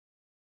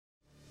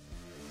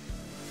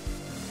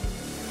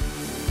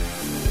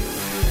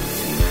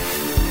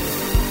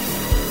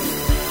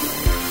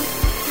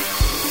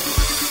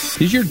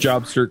Is your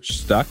job search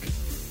stuck?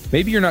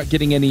 Maybe you're not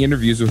getting any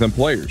interviews with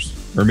employers.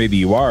 Or maybe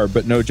you are,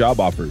 but no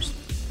job offers.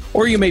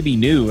 Or you may be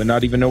new and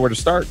not even know where to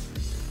start.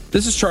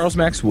 This is Charles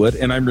Max Wood,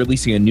 and I'm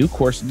releasing a new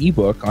course and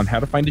ebook on how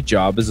to find a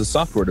job as a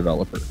software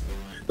developer.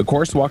 The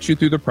course walks you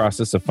through the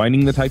process of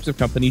finding the types of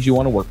companies you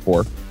want to work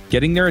for,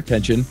 getting their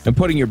attention, and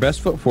putting your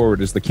best foot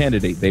forward as the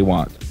candidate they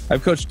want.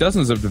 I've coached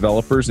dozens of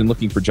developers in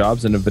looking for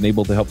jobs and have been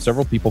able to help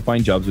several people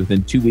find jobs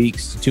within 2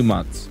 weeks to 2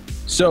 months.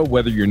 So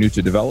whether you're new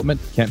to development,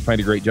 can't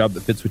find a great job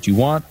that fits what you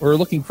want, or are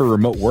looking for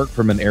remote work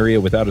from an area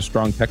without a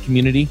strong tech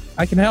community,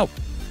 I can help.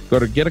 Go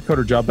to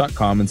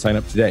getacoderjob.com and sign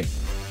up today.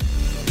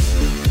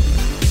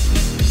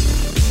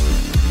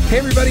 Hey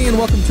everybody, and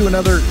welcome to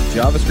another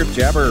JavaScript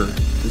Jabber.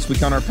 This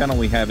week on our panel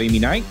we have Amy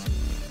Knight.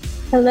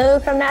 Hello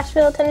from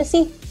Nashville,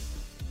 Tennessee.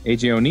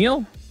 AJ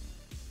O'Neill.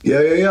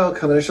 Yo,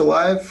 coming at you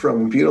live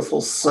from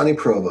beautiful sunny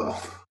Provo.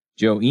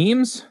 Joe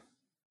Eames.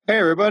 Hey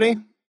everybody.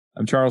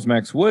 I'm Charles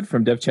Max Wood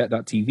from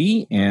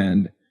devchat.tv,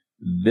 and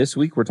this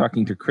week we're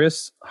talking to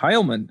Chris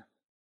Heilmann.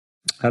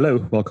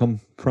 Hello,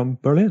 welcome from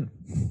Berlin.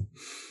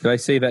 Did I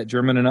say that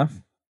German enough?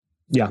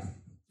 Yeah,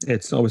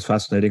 it's always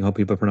fascinating how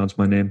people pronounce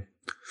my name.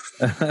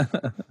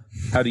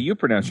 How do you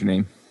pronounce your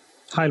name?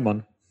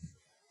 Heilmann.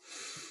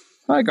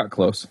 I got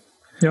close.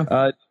 Yeah.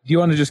 Do you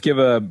want to just give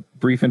a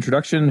brief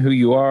introduction, who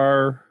you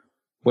are,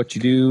 what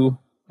you do?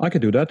 I can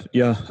do that,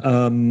 yeah.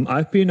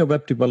 I've been a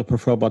web developer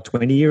for about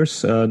 20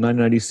 years.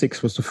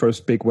 996 was the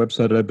first big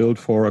website that I built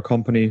for a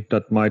company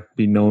that might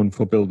be known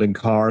for building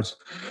cars.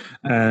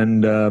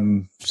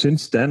 And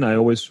since then, I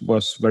always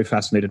was very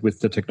fascinated with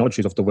the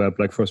technologies of the web,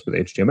 like first with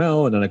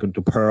HTML, and then I got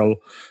into Perl,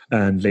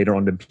 and later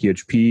on the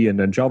PHP, and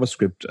then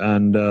JavaScript.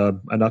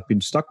 And I've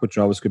been stuck with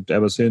JavaScript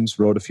ever since,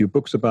 wrote a few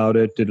books about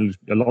it, did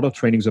a lot of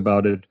trainings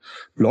about it,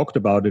 blogged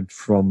about it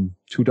from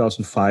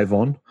 2005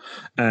 on.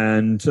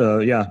 And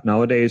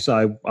nowadays,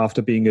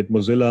 after being at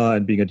Mozilla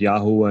and being at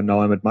Yahoo, and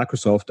now I'm at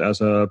Microsoft as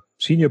a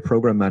senior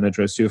program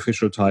manager, is the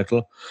official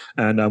title.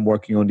 And I'm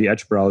working on the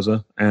Edge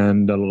browser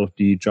and a lot of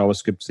the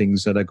JavaScript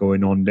things that are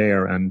going on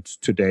there. And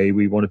today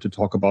we wanted to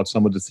talk about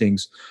some of the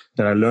things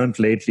that I learned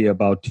lately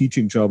about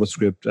teaching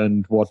JavaScript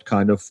and what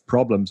kind of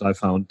problems I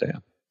found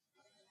there.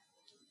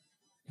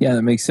 Yeah,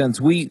 that makes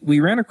sense. We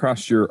ran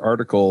across your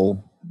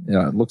article.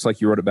 It looks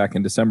like you wrote it back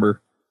in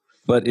December,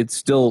 but it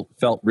still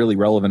felt really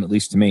relevant, at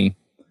least to me,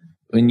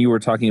 when you were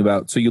talking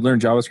about, so you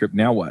learned JavaScript,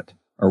 now what?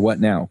 Or what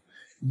now?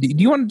 Do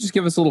you want to just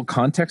give us a little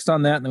context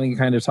on that, and then we can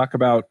kind of talk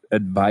about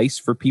advice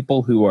for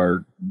people who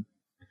are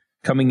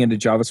coming into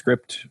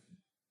JavaScript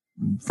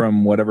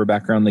from whatever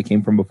background they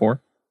came from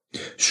before?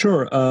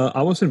 Sure.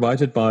 I was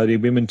invited by the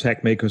women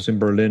tech makers in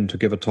Berlin to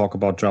give a talk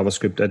about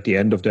JavaScript at the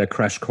end of their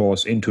crash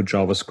course into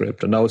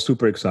JavaScript. And I was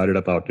super excited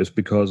about this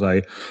because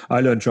I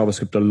learned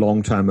JavaScript a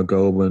long time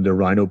ago when the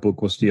Rhino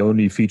book was the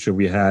only feature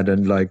we had.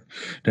 And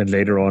then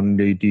later on,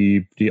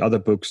 the other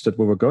books that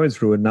we were going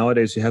through. And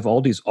nowadays you have all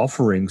these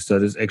offerings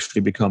that it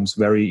actually becomes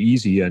very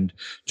easy. And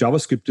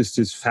JavaScript is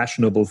this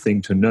fashionable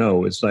thing to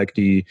know. It's like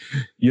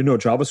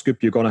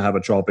JavaScript, you're going to have a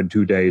job in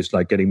 2 days,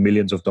 like getting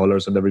millions of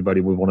dollars and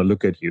everybody will want to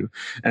look at you.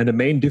 And the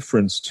main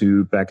difference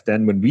to back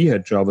then when we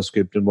had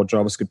JavaScript and what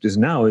JavaScript is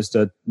now is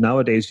that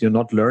nowadays you're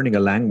not learning a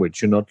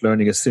language, you're not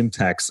learning a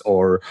syntax,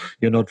 or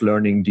you're not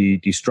learning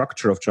the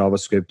structure of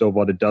JavaScript or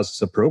what it does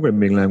as a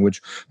programming language.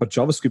 But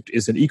JavaScript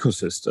is an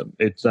ecosystem.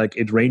 It's like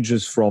it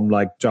ranges from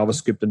like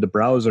JavaScript in the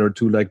browser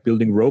to like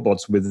building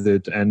robots with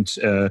it and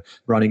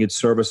running it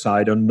server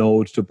side on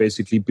Node to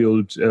basically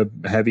build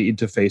heavy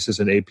interfaces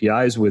and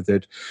APIs with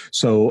it.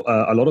 So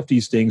a lot of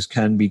these things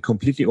can be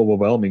completely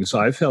overwhelming. So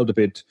I felt a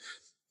bit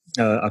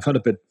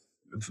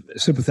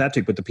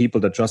sympathetic with the people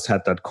that just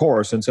had that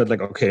course and said like,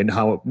 okay,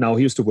 now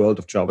here's the world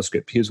of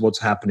JavaScript. Here's what's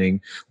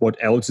happening. What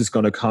else is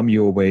going to come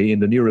your way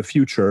in the nearer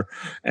future?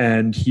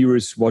 And here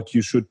is what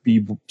you should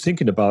be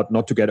thinking about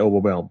not to get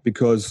overwhelmed,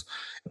 because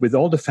with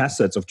all the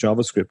facets of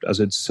JavaScript, as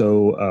it's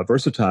so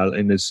versatile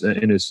in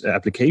its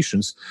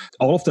applications,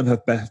 all of them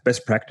have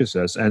best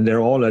practices, and they're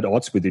all at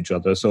odds with each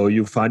other. So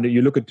you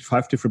look at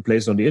 5 different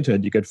places on the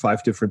internet, you get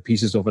 5 different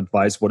pieces of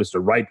advice. What is the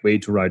right way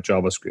to write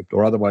JavaScript?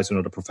 Or otherwise, you're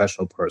not a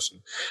professional person.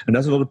 And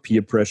there's a lot of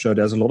peer pressure.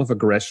 There's a lot of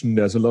aggression.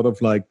 There's a lot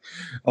of like,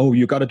 oh,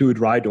 you got to do it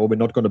right, or we're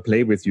not going to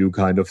play with you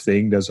kind of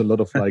thing. There's a lot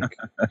of like.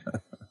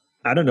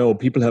 I don't know,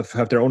 people have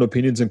their own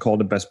opinions and call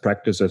them best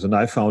practices. And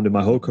I found in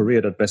my whole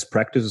career that best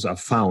practices are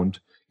found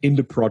in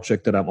the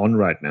project that I'm on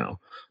right now.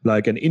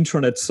 Like an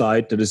intranet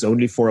site that is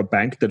only for a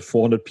bank that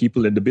 400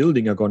 people in the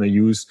building are going to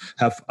use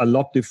have a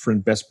lot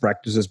different best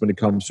practices when it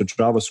comes to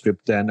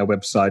JavaScript than a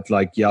website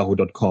like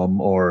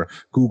yahoo.com or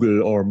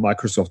Google or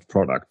Microsoft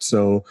product.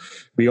 So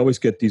we always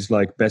get these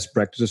like best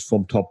practices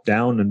from top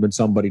down. And when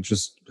somebody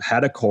just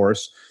had a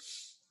course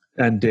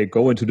and they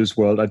go into this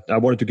world, I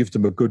wanted to give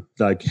them a good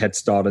like head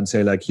start and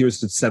say like, here's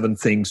the 7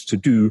 things to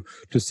do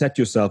to set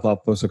yourself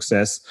up for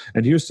success,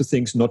 and here's the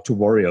things not to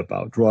worry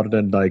about, rather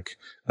than like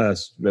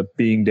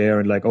being there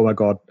and like, oh my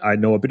God, I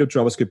know a bit of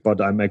JavaScript,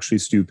 but I'm actually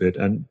stupid.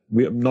 And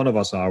none of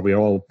us are. We're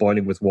all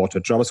boiling with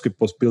water. JavaScript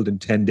was built in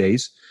 10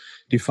 days,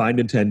 defined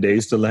in 10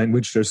 days. The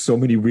language, there's so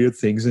many weird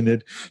things in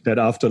it that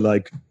after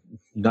like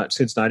not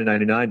since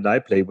 1999 I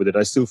played with it,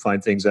 I still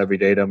find things every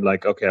day that I'm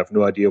like, okay, I have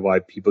no idea why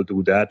people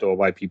do that or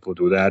why people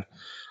do that.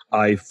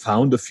 I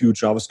found a few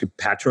JavaScript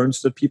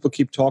patterns that people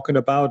keep talking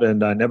about,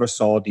 and I never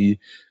saw the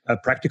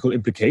practical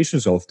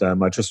implications of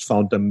them. I just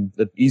found them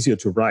easier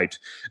to write.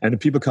 And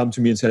people come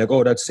to me and say, like,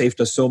 oh, that saved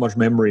us so much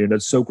memory, and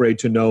that's so great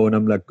to know. And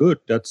I'm like, good,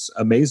 that's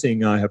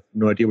amazing. I have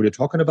no idea what you're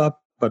talking about,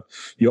 but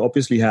you're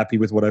obviously happy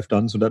with what I've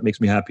done, so that makes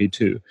me happy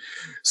too.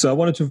 So I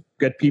wanted to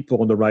get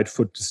people on the right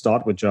foot to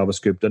start with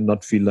JavaScript and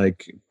not feel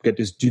like get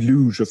this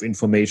deluge of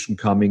information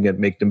coming and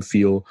make them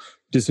feel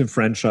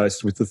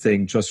disenfranchised with the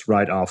thing just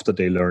right after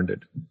they learned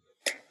it.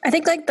 I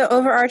think like the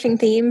overarching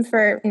theme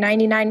for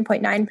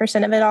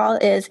 99.9% of it all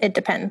is it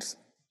depends.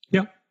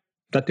 Yeah,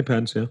 that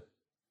depends, yeah.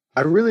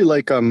 I really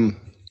like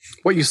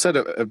what you said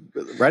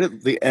right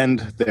at the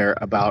end there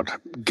about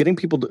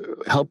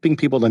helping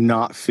people to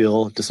not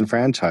feel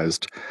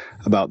disenfranchised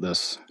about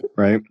this,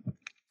 right?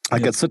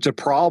 Like it's such a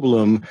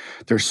problem.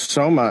 There's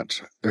so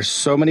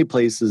many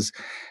places,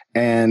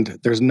 and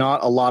there's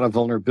not a lot of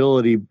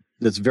vulnerability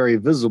that's very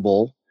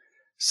visible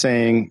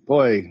saying,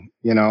 boy,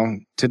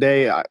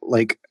 today, I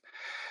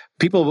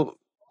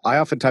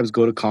oftentimes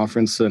go to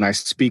conference and I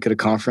speak at a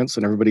conference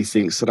and everybody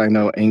thinks that I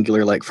know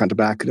Angular like front to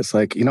back. And it's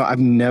like,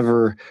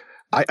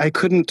 I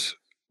couldn't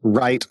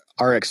write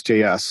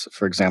RxJS,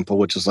 for example,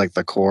 which is like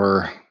the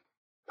core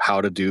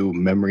how to do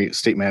memory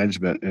state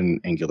management in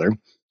Angular.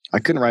 I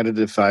couldn't write it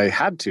if I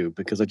had to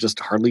because I just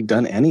hardly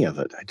done any of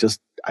it.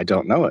 I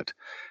don't know it.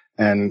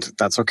 And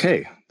that's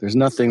okay. There's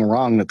nothing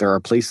wrong that there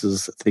are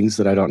things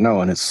that I don't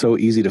know. And it's so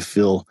easy to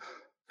feel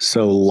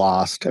so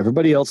lost.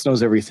 Everybody else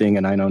knows everything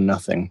and I know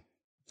nothing.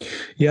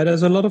 Yeah,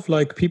 there's a lot of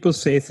people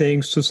say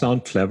things to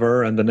sound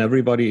clever, and then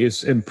everybody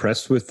is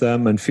impressed with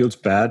them and feels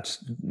bad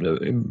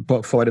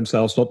for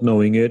themselves not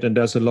knowing it. And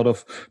there's a lot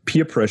of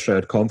peer pressure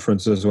at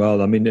conferences as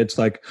well. I mean, it's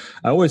like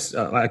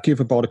I give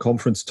about a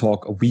conference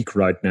talk a week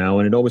right now,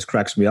 and it always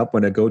cracks me up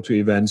when I go to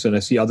events and I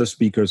see other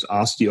speakers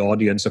ask the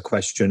audience a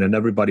question and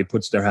everybody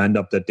puts their hand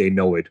up that they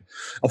know it.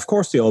 Of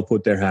course, they all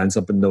put their hands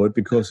up and know it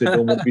because they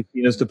don't want to be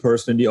seen as the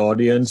person in the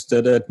audience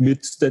that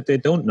admits that they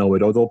don't know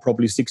it, although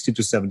probably 60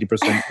 to 70%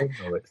 don't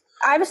know it.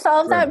 I've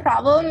solved that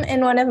problem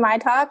in one of my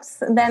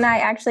talks. Then I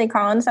actually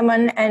call on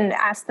someone and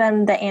ask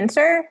them the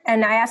answer,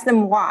 and I ask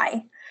them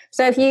why.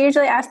 So if you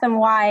usually ask them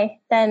why,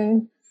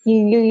 then you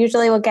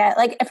usually will get,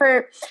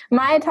 for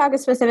my talk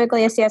is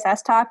specifically a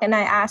CSS talk, and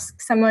I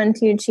ask someone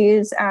to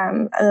choose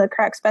the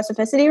correct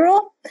specificity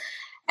rule.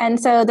 And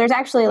so there's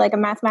actually a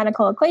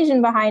mathematical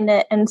equation behind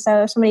it. And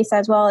so if somebody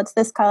says, well, it's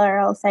this color,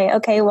 I'll say,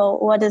 okay, well,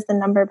 what is the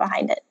number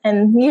behind it?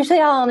 And usually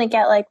I'll only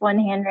get one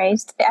hand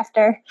raised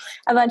after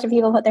a bunch of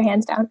people put their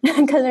hands down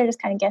because they're just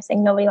kind of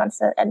guessing. Nobody wants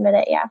to admit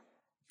it. Yeah.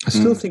 I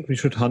still think we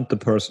should hunt the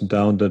person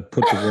down that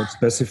put the word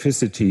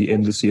specificity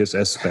in the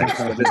CSS specs.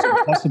 But it's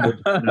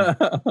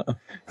impossible.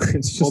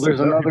 It's just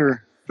there's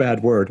another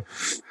bad word.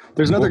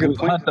 There's another good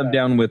point. Hunt them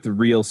down with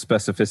real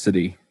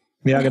specificity.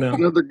 Yeah,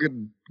 another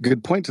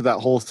good point to that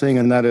whole thing,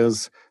 and that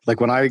is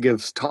when I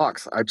give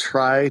talks, I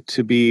try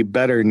to be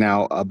better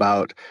now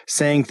about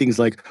saying things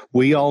like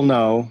 "we all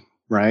know,"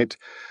 right,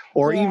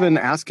 or even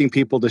asking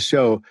people to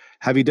show,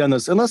 "Have you done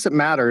this?" Unless it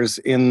matters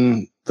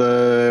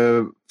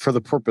for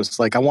the purpose.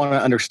 I want to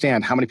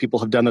understand how many people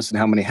have done this and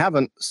how many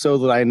haven't, so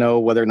that I know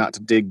whether or not to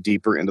dig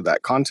deeper into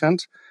that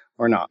content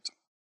or not.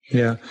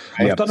 Yeah,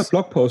 I've done a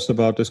blog post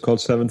about this called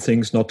 7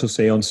 Things Not to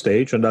Say on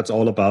Stage, and that's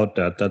all about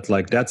that.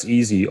 That's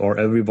easy, or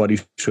everybody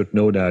should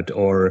know that,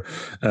 or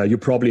you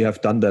probably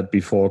have done that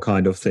before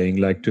kind of thing,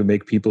 to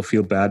make people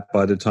feel bad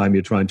by the time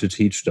you're trying to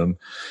teach them.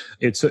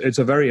 It's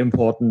a very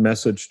important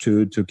message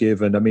to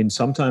give. And I mean,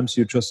 sometimes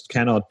you just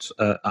cannot,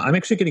 I'm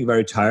actually getting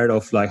very tired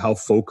of how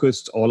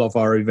focused all of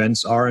our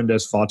events are, and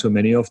there's far too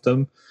many of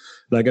them.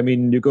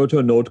 You go to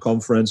a Node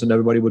conference and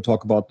everybody will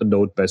talk about the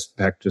Node best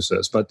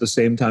practices. But at the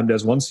same time,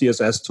 there's one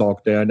CSS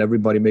talk there and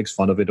everybody makes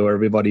fun of it, or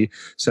everybody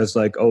says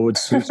oh,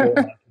 it's so hard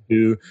to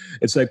do.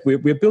 It's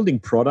we're building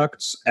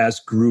products as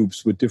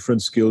groups with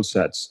different skill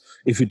sets.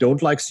 If you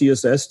don't like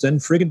CSS, then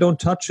friggin' don't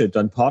touch it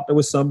and partner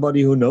with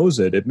somebody who knows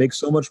it. It makes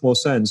so much more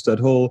sense. That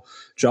whole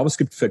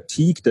JavaScript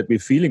fatigue that we're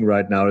feeling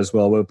right now as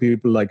well, where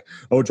people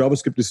oh,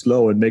 JavaScript is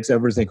slow and makes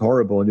everything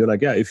horrible. And you're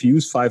yeah, if you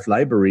use 5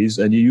 libraries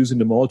and you're using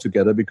them all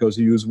together because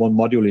you use one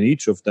module in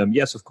each of them,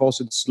 yes, of course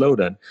it's slow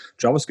then.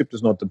 JavaScript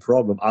is not the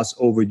problem. Us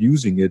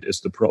overusing it is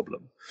the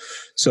problem.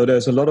 So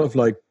there's a lot of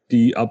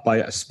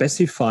by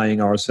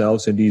specifying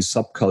ourselves in these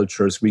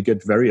subcultures, we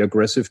get very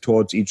aggressive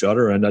towards each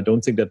other. And I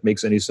don't think that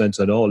makes any sense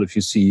at all if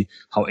you see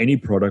how any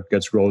product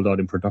gets rolled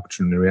out in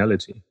production in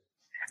reality.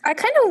 I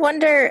kind of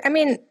wonder,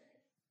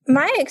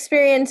 my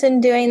experience in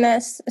doing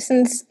this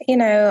since,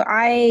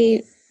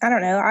 I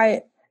don't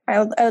know,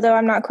 although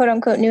I'm not quote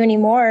unquote new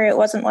anymore, it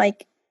wasn't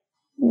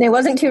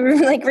too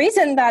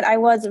recent that I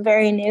was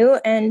very new,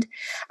 and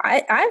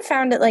I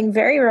found it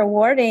very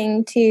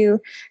rewarding to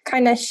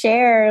kind of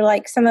share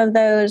some of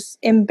those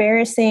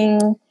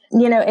embarrassing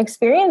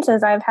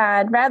experiences I've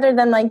had, rather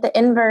than the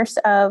inverse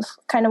of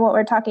kind of what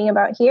we're talking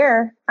about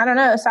here. I don't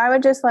know. So I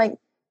would just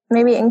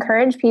maybe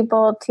encourage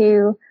people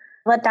to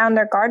let down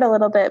their guard a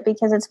little bit,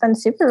 because it's been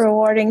super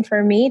rewarding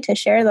for me to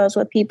share those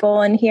with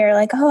people and hear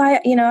like, oh,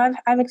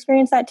 I've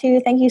experienced that too.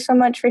 Thank you so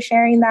much for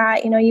sharing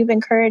that. You've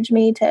encouraged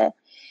me to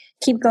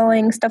keep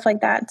going, stuff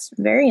like that. It's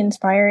very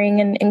inspiring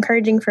and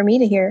encouraging for me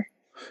to hear.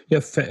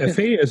 Yeah,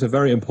 failure is a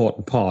very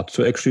important part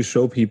to actually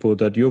show people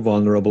that you're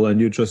vulnerable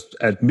and you just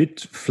admit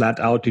flat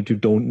out that you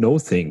don't know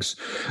things.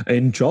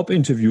 In job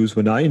interviews,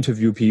 when I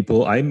interview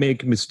people, I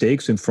make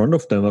mistakes in front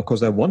of them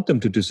because I want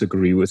them to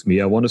disagree with me.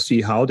 I want to see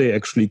how they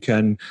actually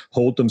can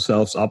hold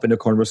themselves up in a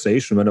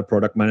conversation when a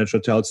product manager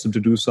tells them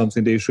to do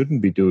something they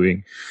shouldn't be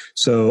doing.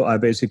 So I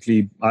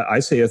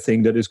say a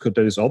thing that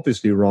is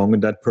obviously wrong,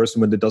 and that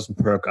person, when it doesn't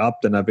perk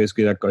up, then I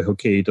basically like,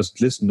 okay, he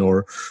doesn't listen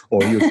or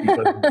he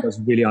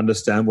doesn't really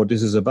understand what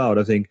this is about.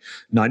 I think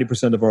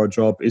 90% of our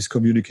job is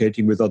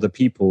communicating with other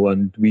people,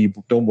 and we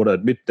don't want to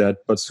admit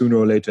that, but sooner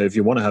or later, if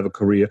you want to have a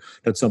career,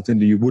 that's something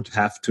that you would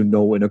have to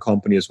know in a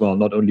company as well,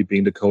 not only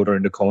being the coder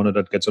in the corner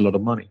that gets a lot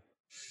of money.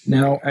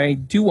 Now, I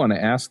do want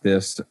to ask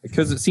this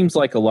because it seems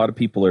like a lot of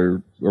people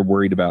are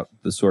worried about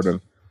the sort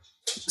of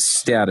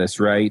status,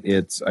 right?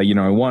 It's, I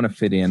want to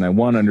fit in. I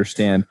want to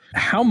understand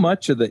how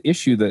much of the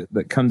issue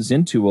that comes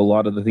into a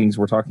lot of the things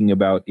we're talking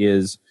about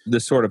is the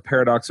sort of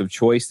paradox of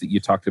choice that you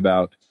talked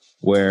about,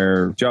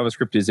 where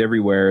JavaScript is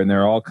everywhere and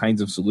there are all kinds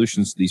of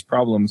solutions to these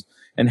problems.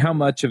 And how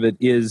much of it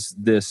is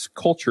this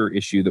culture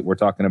issue that we're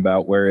talking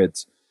about, where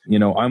it's,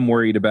 I'm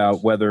worried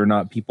about whether or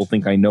not people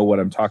think I know what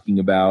I'm talking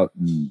about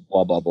and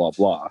blah, blah, blah,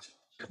 blah.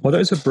 Well,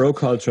 there's a bro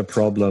culture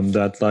problem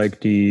that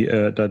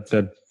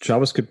that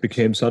JavaScript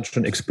became such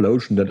an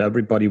explosion that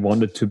everybody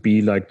wanted to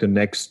be like the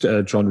next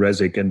John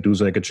Resig and do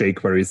like a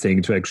jQuery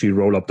thing to actually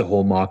roll up the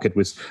whole market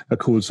with a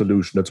cool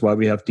solution. That's why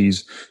we have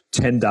these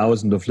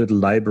 10,000 of little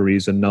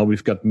libraries, and now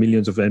we've got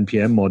millions of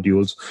NPM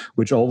modules,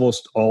 which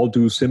almost all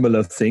do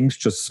similar things,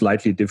 just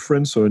slightly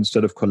different. So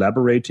instead of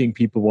collaborating,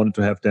 people wanted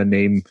to have their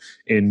name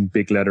in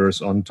big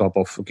letters on top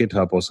of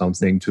GitHub or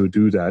something to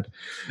do that.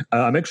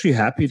 I'm actually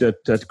happy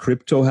that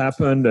crypto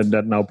happened and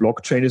that now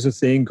blockchain is a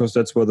thing, because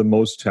that's where the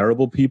most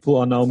terrible people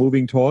are now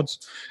moving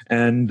towards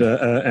and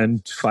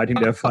fighting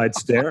their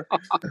fights there.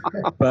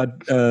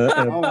 But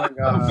oh my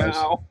gosh.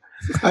 Wow.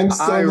 I'm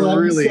so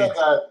glad you said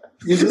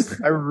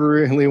that. I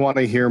really want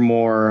to hear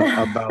more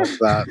about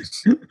that.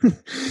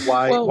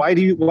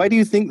 Why do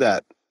you think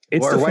that?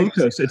 It's the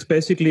focus. It's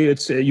basically,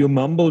 you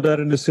mumble that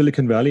in the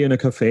Silicon Valley in a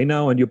cafe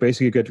now, and you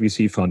basically get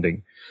VC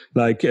funding.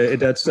 Like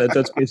that's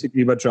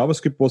basically what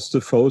JavaScript was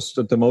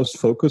the most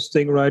focused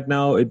thing right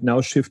now. It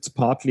now shifts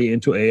partly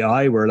into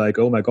AI, where like,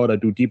 oh my God, I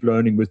do deep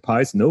learning with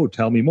Python. No,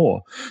 tell me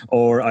more.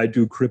 Or I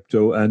do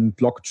crypto and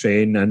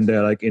blockchain, and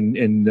like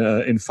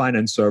in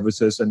finance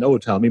services, and oh,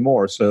 tell me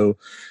more. So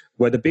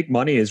where the big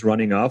money is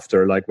running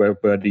after, like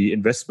where the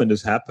investment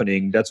is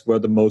happening, that's where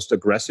the most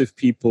aggressive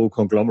people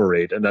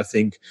conglomerate. And I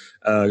think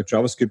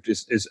JavaScript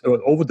is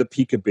over the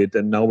peak a bit.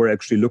 And now we're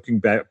actually looking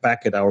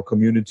back at our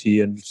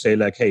community and say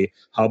like, hey,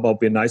 how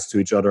about being nice to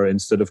each other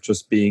instead of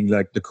just being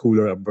like the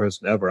cooler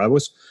person ever? I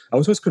was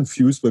always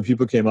confused when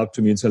people came up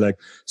to me and said like,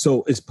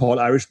 so is Paul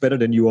Irish better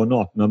than you or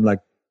not? And I'm like,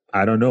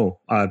 I don't know.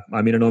 I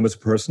mean, I know him as a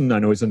person. I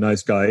know he's a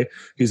nice guy.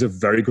 He's a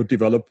very good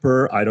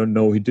developer. I don't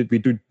know. We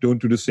don't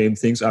do the same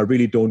things. I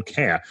really don't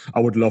care. I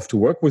would love to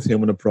work with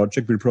him on a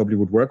project. We probably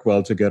would work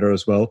well together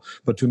as well.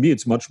 But to me,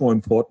 it's much more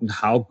important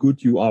how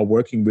good you are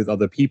working with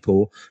other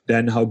people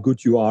than how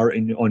good you are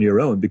on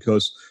your own.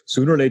 Because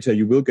sooner or later,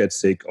 you will get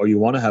sick, or you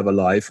want to have a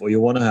life, or you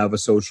want to have a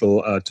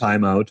social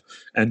timeout.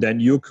 And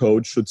then your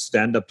code should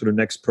stand up to the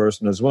next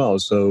person as well.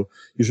 So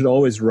you should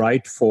always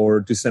write for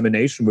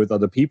dissemination with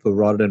other people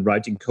rather than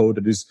writing code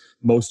that is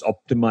most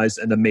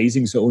optimized and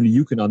amazing, so only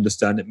you can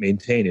understand and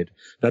maintain it.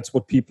 That's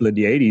what people in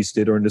the 80s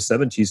did, or in the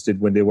 70s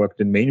did, when they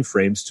worked in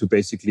mainframes to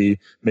basically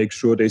make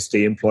sure they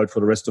stay employed for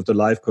the rest of their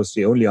life, because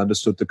they only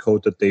understood the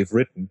code that they've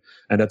written.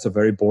 And that's a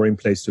very boring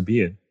place to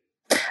be in.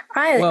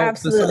 I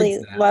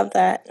absolutely love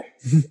that.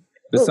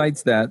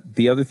 Besides that,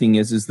 the other thing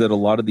is that a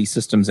lot of these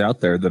systems out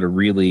there that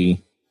are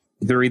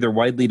they're either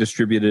widely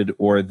distributed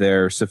or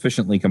they're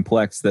sufficiently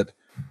complex that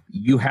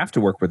you have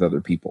to work with other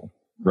people,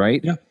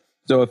 right? Yeah.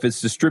 So if it's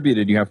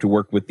distributed, you have to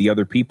work with the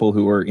other people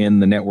who are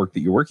in the network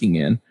that you're working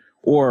in,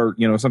 or,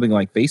 something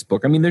like Facebook.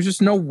 I mean, there's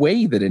just no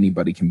way that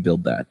anybody can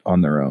build that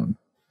on their own,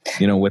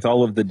 with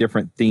all of the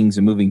different things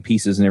and moving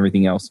pieces and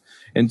everything else.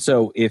 And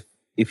so if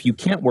you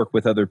can't work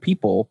with other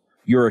people,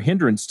 you're a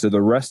hindrance to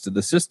the rest of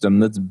the system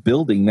that's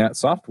building that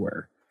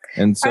software.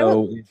 And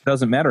so it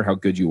doesn't matter how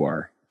good you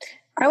are.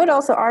 I would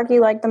also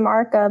argue like the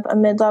mark of a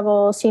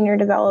mid-level senior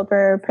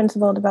developer,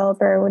 principal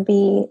developer would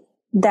be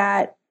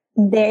that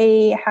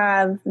they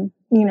have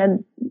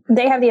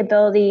the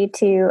ability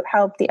to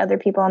help the other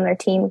people on their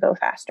team go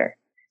faster.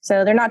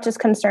 So they're not just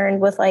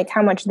concerned with like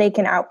how much they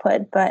can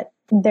output, but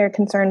they're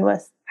concerned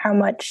with how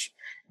much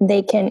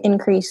they can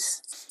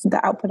increase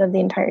the output of the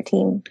entire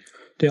team.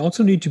 They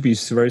also need to be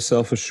very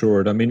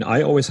self-assured. I mean,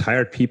 I always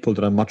hired people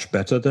that are much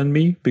better than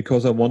me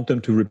because I want them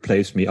to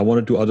replace me. I want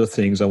to do other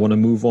things. I want to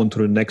move on to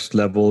the next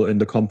level in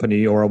the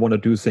company, or I want to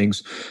do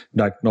things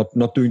like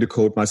not doing the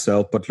code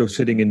myself, but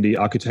sitting in the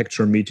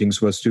architecture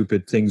meetings where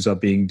stupid things are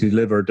being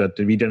delivered that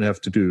we didn't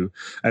have to do.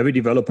 Every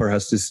developer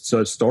has this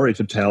story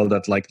to tell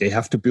that like they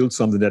have to build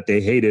something that they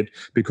hated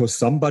because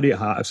somebody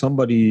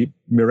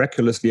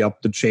miraculously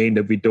up the chain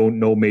that we don't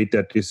know made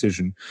that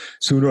decision.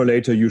 Sooner or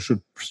later, you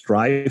should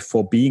strive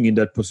for being in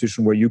that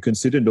position where you can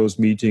sit in those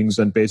meetings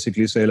and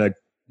basically say like,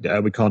 yeah,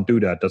 we can't do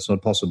that. That's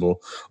not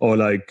possible. Or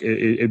like,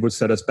 it would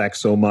set us back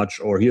so much.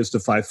 Or here's the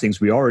 5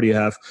 things we already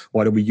have.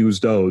 Why don't we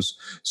use those?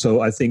 So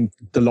I think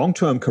the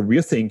long-term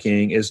career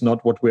thinking is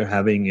not what we're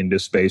having in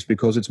this space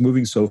because it's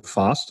moving so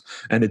fast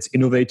and it's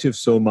innovative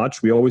so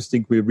much. We always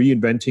think we're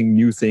reinventing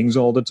new things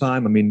all the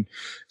time. I mean,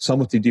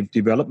 some of the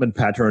development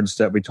patterns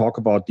that we talk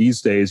about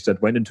these days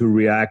that went into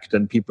React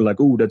and people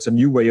like, oh, that's a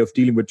new way of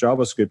dealing with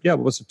JavaScript. Yeah, it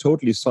was a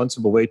totally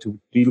sensible way to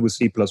deal with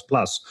C++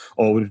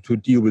 or to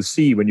deal with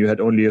C when you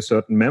had only a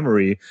certain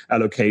memory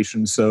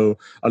allocation. So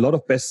a lot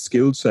of best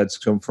skill sets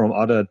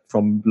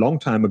from long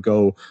time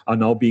ago are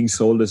now being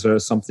sold as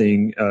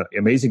something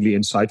amazingly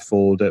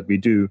insightful that we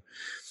do.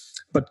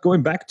 But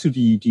going back to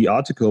the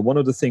article, one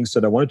of the things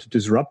that I wanted to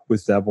disrupt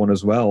with that one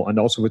as well, and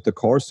also with the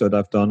course that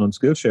I've done on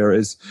Skillshare,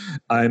 is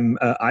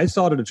I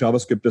started a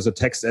JavaScript as a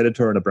text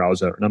editor and a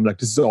browser, and I'm like,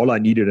 this is all I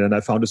needed, and I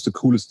found this the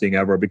coolest thing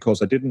ever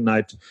because I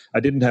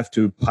didn't have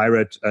to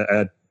pirate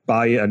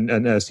buy a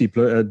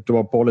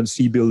ball and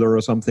C builder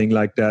or something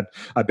like that.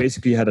 I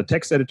basically had a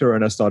text editor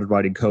and I started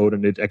writing code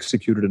and it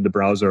executed in the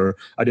browser.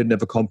 I didn't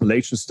have a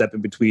compilation step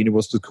in between. It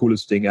was the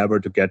coolest thing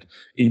ever to get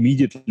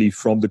immediately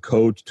from the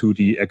code to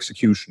the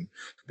execution.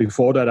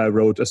 Before that, I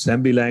wrote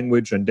assembly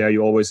language, and there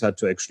you always had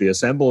to actually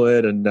assemble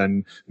it and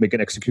then make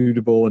an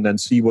executable and then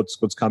see what's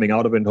coming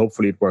out of it, and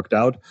hopefully it worked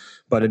out.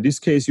 But in this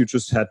case, you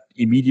just had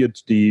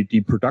immediate, the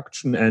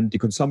production and the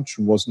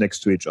consumption was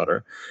next to each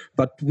other.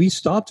 But we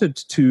started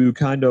to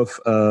kind of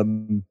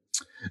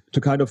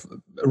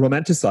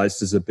romanticize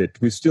this a bit.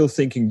 We're still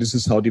thinking this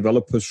is how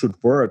developers should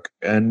work.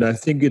 And I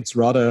think it's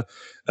rather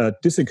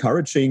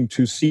disencouraging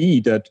to see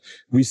that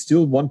we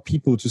still want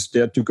people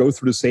to go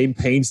through the same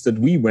pains that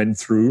we went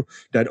through,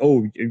 that,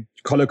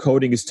 color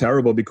coding is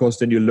terrible because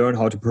then you learn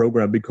how to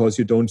program because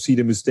you don't see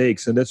the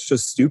mistakes. And that's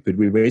just stupid.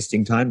 We're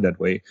wasting time that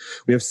way.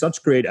 We have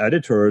such great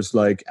editors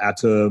like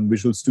Atom,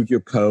 Visual Studio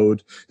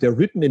Code. They're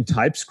written in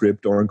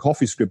TypeScript or in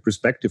CoffeeScript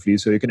respectively.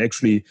 So you can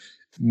actually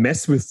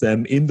mess with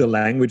them in the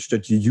language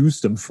that you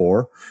use them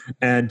for,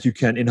 and you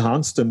can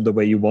enhance them the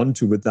way you want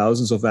to with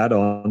thousands of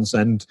add-ons.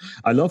 And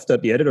I love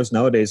that the editors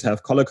nowadays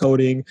have color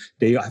coding,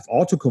 they have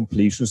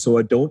auto-completion, so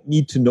I don't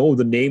need to know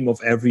the name of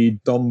every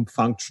DOM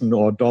function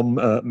or DOM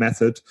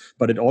method,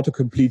 but it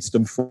auto-completes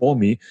them for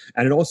me.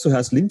 And it also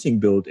has linting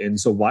built in,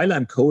 so while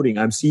I'm coding,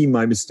 I'm seeing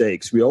my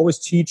mistakes. We always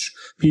teach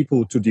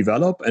people to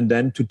develop and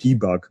then to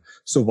debug.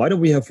 So why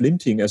don't we have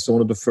linting as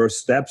one of the first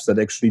steps that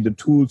actually the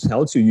tool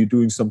tells you you're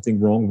doing something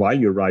wrong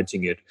while you're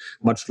writing it,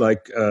 much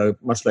like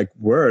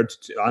Word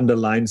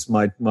underlines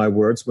my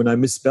words when I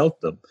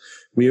misspelled them.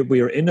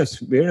 We're in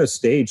a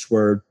stage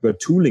where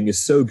tooling is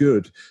so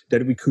good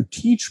that we could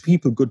teach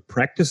people good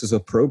practices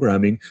of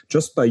programming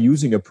just by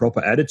using a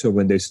proper editor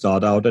when they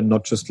start out, and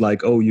not just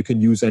like, oh, you can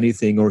use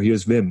anything or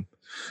here's Vim.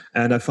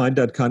 And I find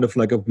that kind of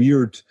like a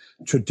weird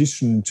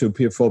tradition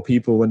for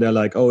people when they're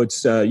like, oh,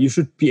 it's you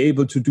should be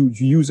able to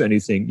use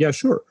anything. Yeah,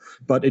 sure.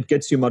 But it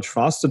gets you much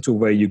faster to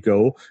where you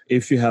go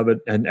if you have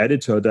an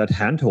editor that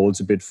handholds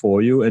a bit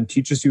for you and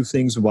teaches you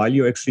things while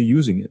you're actually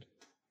using it.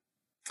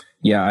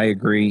 Yeah, I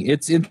agree.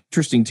 It's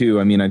interesting too.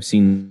 I mean, I've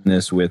seen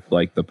this with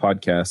like the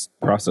podcast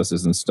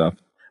processes and stuff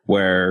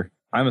where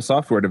I'm a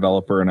software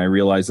developer and I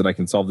realize that I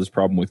can solve this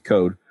problem with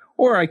code,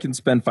 or I can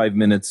spend 5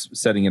 minutes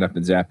setting it up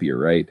in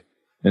Zapier, right?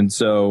 And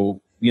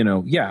so,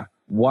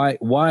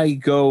 why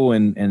go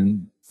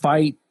and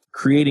fight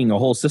creating a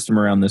whole system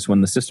around this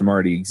when the system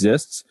already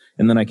exists?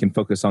 And then I can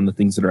focus on the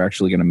things that are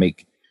actually going to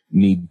make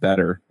me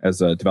better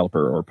as a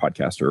developer or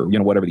podcaster,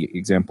 or, whatever the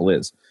example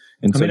is.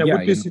 And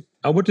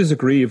I would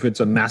disagree if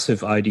it's a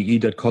massive IDE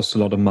that costs a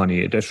lot of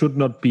money. There should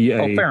not be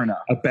a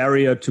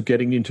barrier to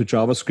getting into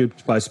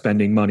JavaScript by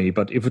spending money.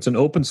 But if it's an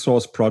open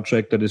source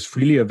project that is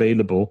freely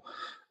available,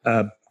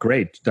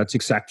 great. That's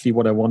exactly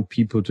what I want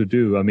people to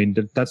do. I mean,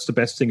 that's the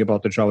best thing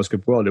about the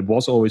JavaScript world. It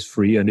was always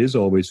free and is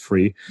always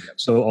free.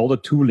 So all the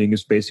tooling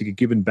is basically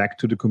given back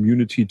to the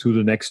community, to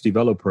the next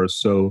developers.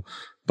 So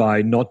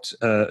by not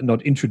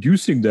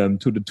introducing them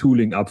to the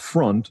tooling up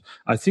front,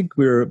 I think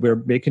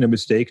we're making a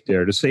mistake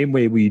there. The same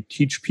way we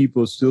teach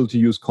people still to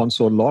use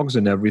console logs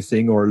and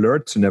everything, or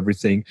alerts and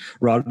everything,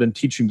 rather than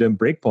teaching them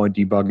breakpoint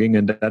debugging,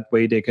 and that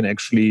way they can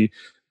actually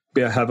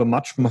have a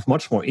much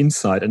more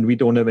insight, and we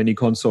don't have any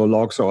console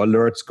logs or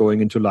alerts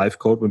going into live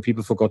code when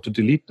people forgot to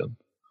delete them.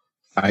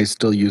 I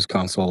still use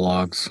console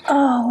logs.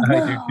 Oh,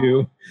 no. I do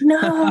too.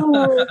 No,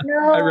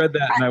 no. I read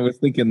that and I was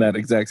thinking that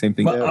exact same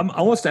thing. Well,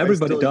 almost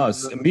everybody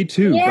does. Me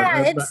too.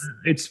 Yeah, but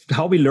it's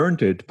how we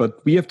learned it.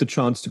 But we have the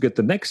chance to get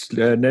the next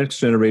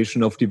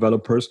generation of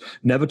developers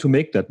never to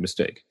make that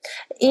mistake.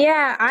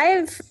 Yeah,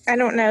 I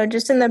don't know,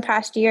 just in the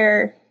past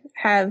year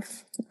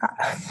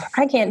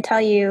I can't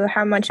tell you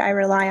how much I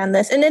rely on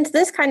this. And it's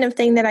this kind of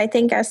thing that I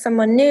think as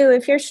someone new,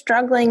 if you're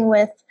struggling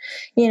with,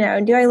 do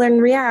I learn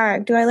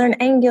React? Do I learn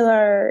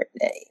Angular?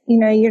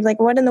 You're like,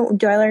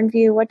 do I learn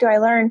Vue? What do I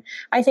learn?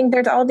 I think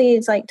there's all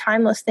these like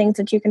timeless things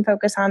that you can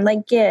focus on,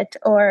 like Git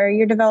or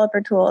your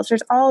developer tools.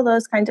 There's all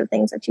those kinds of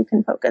things that you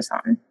can focus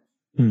on.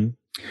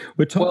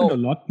 We're talking a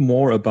lot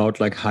more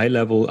about like high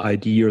level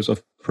ideas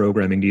of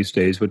programming these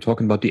days. We're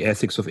talking about the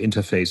ethics of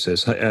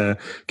interfaces.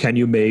 Can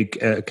you make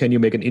an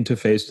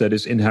interface that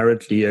is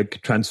inherently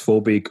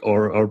transphobic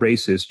or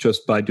racist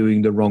just by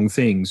doing the wrong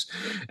things?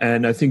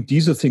 And I think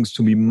these are things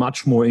to me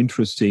much more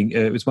interesting.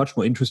 It's much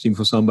more interesting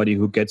for somebody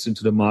who gets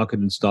into the market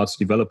and starts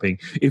developing,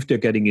 if they're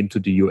getting into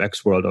the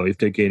UX world or if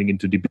they're getting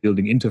into the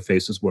building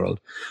interfaces world.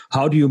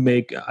 How do you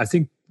make, I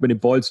think, when it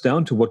boils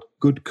down to what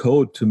good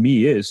code to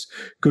me is,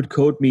 good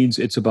code means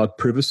it's about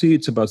privacy,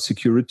 it's about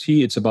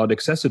security, it's about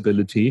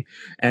accessibility,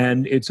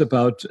 and it's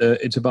about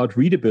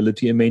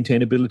readability and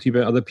maintainability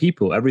by other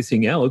people.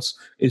 Everything else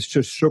is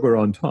just sugar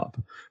on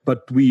top.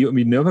 But we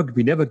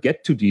never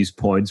get to these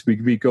points.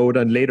 We go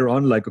then later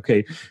on like,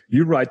 okay,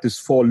 you write this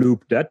for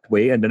loop that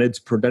way, and then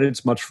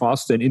it's much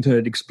faster in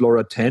Internet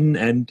Explorer 10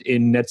 and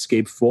in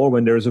Netscape 4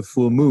 when there is a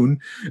full moon,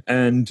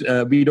 and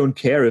we don't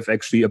care if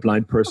actually a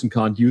blind person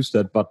can't use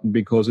that button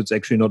because it's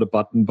actually not a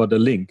button but a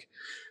link.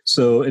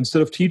 So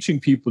instead of teaching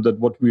people that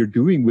what we're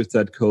doing with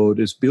that code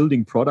is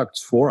building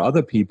products for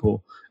other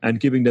people and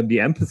giving them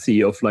the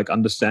empathy of like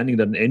understanding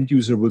that an end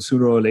user will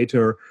sooner or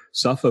later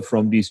suffer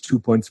from these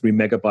 2.3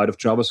 megabyte of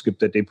JavaScript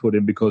that they put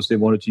in because they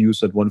wanted to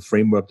use that one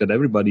framework that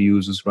everybody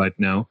uses right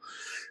now.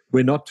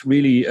 We're not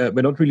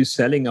really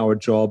selling our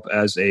job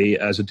as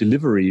a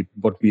delivery,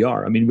 what we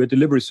are. I mean, we're a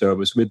delivery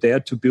service. We're there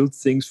to build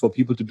things for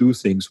people to do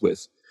things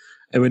with.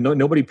 And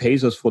nobody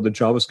pays us for the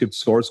JavaScript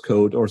source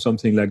code or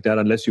something like that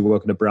unless you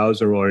work in a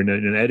browser or in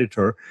an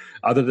editor.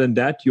 Other than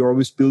that, you're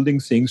always building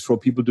things for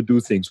people to do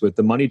things with.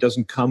 The money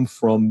doesn't come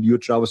from your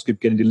JavaScript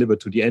getting delivered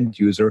to the end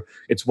user.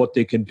 It's what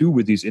they can do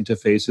with these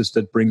interfaces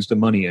that brings the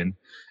money in.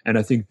 And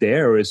I think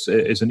there is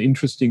an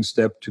interesting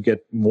step to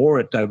get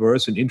more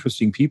diverse and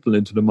interesting people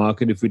into the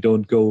market if we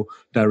don't go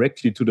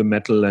directly to the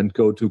metal and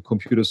go to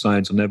computer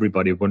science on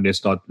everybody when they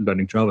start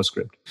learning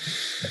JavaScript.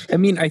 I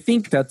mean, I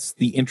think that's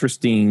the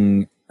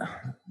interesting,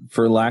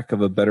 for lack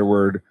of a better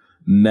word,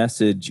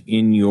 message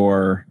in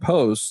your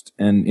post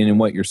and in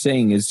what you're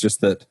saying is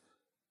just that,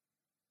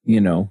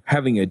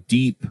 having a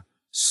deep,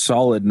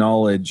 solid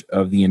knowledge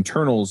of the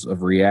internals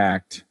of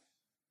React,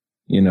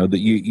 that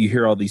you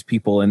hear all these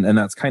people and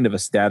that's kind of a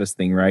status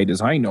thing, right?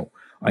 Is I know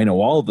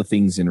all the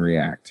things in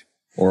React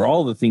or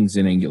all the things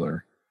in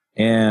Angular.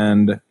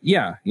 And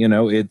yeah,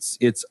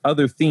 it's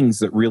other things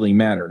that really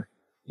matter.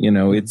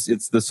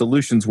 It's the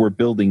solutions we're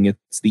building.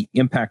 It's the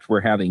impact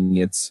we're having.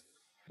 It's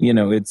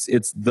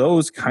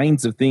those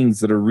kinds of things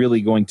that are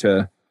really going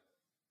to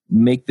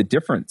make the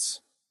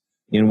difference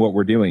in what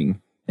we're doing.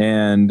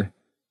 And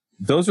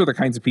those are the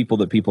kinds of people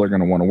that people are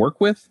going to want to work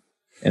with.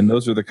 And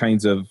those are the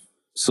kinds of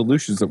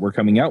solutions that we're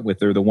coming out with.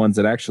 They're the ones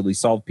that actually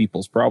solve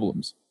people's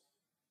problems.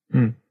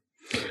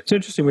 It's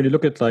interesting when you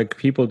look at like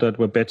people that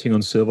were betting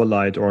on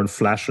Silverlight or on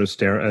Flash as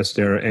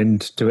their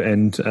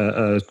end-to-end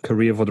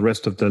career for the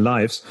rest of their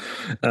lives.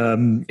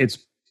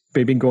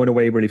 They've been going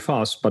away really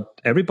fast,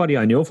 but everybody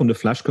I know from the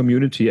Flash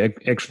community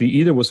actually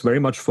either was very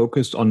much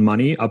focused on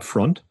money up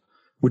front,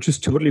 which is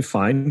totally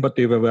fine, but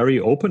they were very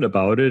open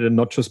about it and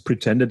not just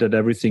pretended that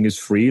everything is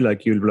free,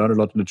 like you learn a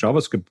lot in the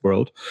JavaScript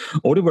world.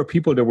 Or there were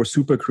people that were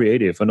super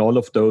creative, and all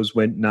of those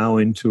went now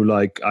into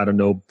like, I don't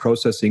know,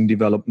 processing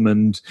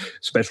development,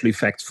 special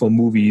effects for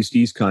movies,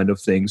 these kind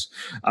of things.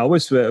 There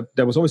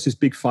was always this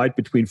big fight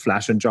between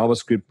Flash and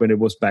JavaScript when it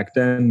was back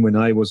then, when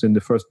I was in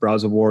the first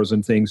browser wars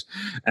and things.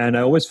 And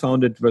I always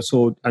found it was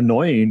so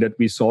annoying that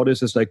we saw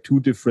this as like two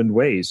different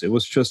ways. It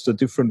was just a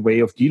different way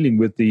of dealing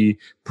with the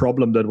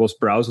problem that was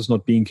browsers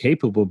not being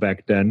capable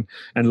back then.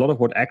 And a lot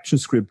of what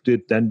ActionScript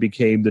did then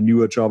became the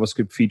newer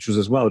JavaScript features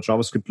as well.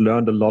 JavaScript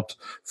learned a lot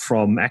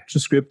from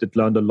ActionScript. It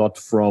learned a lot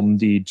from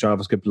the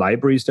JavaScript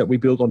libraries that we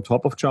built on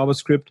top of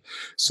JavaScript.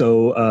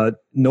 So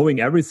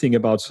knowing everything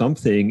about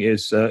something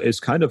is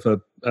kind of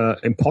a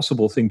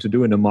impossible thing to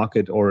do in a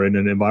market or in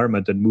an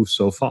environment that moves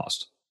so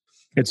fast.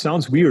 It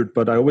sounds weird,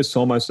 but I always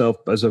saw myself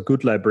as a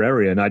good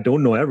librarian. I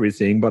don't know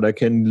everything, but I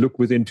can look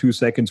within 2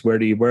 seconds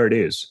where it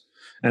is.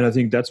 And I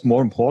think that's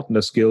more important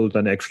a skill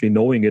than actually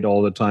knowing it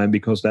all the time,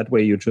 because that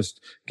way you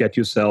just get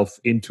yourself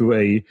into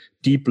a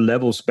deep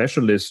level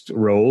specialist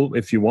role.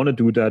 If you want to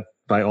do that,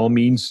 by all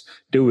means,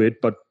 do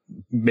it. But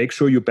make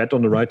sure you bet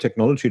on the right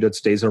technology that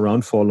stays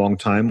around for a long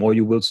time, or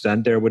you will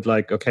stand there with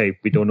like, okay,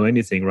 we don't know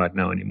anything right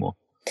now anymore.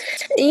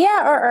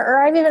 Yeah,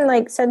 or I've even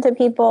like said to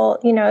people,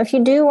 if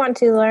you do want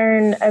to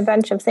learn a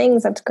bunch of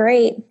things, that's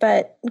great.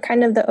 But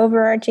kind of the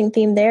overarching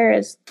theme there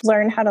is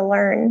learn how to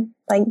learn.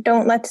 Like,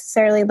 don't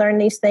necessarily learn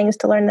these things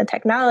to learn the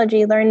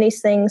technology. Learn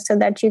these things so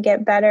that you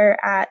get better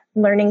at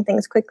learning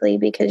things quickly,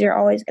 because you're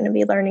always going to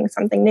be learning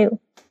something new.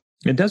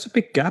 And there's a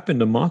big gap in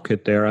the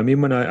market there. I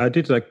mean, when I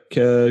did the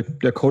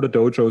coder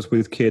dojos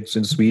with kids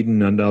in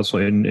Sweden and also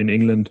in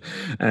England,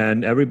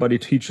 and everybody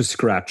teaches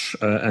Scratch.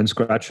 And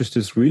Scratch is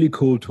this really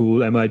cool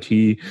tool,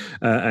 MIT,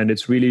 and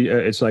it's really,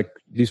 it's like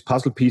these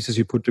puzzle pieces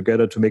you put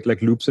together to make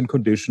like loops and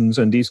conditions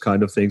and these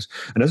kind of things.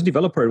 And as a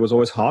developer, it was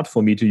always hard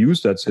for me to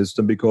use that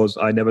system because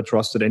I never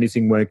trusted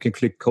anything where I can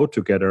click code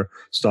together.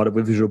 Started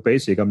with Visual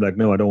Basic. I'm like,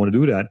 no, I don't want to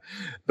do that.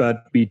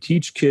 But we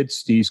teach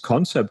kids these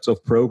concepts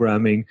of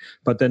programming,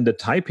 but then the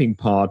typing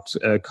part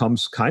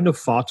comes kind of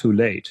far too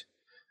late.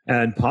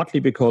 And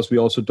partly because we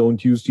also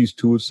don't use these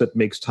tools that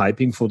makes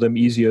typing for them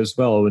easier as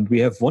well. And we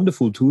have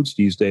wonderful tools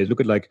these days. Look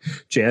at like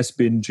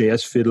JSBin,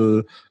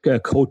 JSFiddle,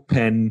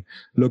 CodePen.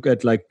 Look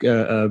at like,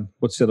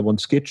 what's the other one?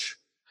 Skitch.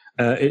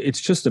 It's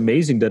just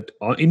amazing that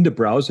in the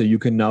browser, you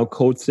can now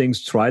code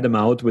things, try them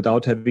out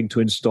without having to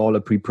install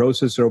a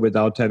preprocessor,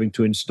 without having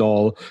to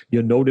install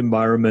your node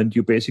environment.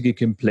 You basically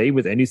can play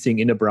with anything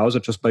in a browser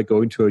just by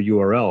going to a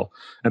URL.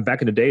 And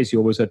back in the days, you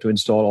always had to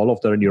install all of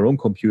that on your own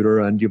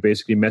computer, and you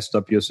basically messed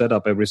up your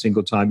setup every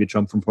single time you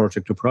jump from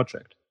project to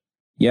project.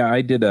 Yeah,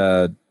 I did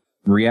a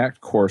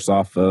React course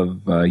off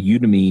of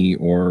Udemy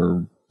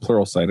or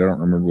Pluralsight. I don't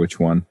remember which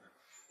one.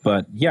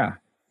 But yeah,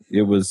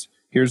 it was...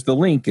 here's the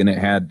link, and it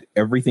had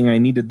everything I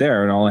needed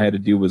there, and all I had to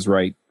do was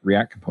write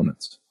React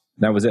components.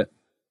 That was it.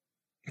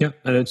 Yeah,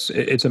 and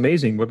it's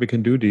amazing what we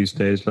can do these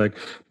days. Like,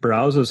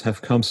 browsers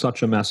have come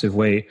such a massive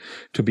way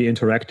to be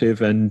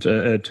interactive, and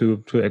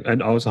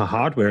and also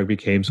hardware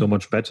became so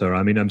much better.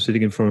 I mean, I'm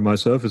sitting in front of my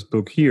Surface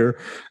Book here,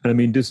 and I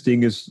mean, this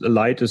thing is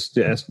light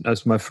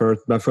as my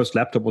first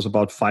laptop was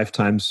about 5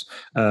 times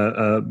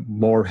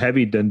more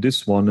heavy than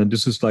this one, and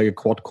this is like a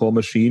quad core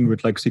machine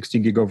with like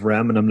 16 gig of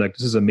RAM, and I'm like,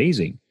 this is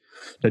amazing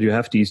that you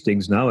have these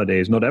things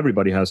nowadays. Not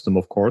everybody has them,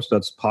 of course.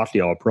 That's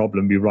partly our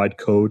problem. We write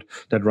code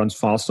that runs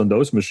fast on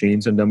those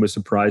machines, and then we're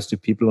surprised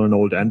if people on an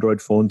old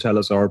Android phone tell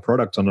us our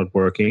products are not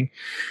working.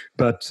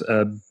 But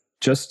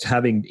just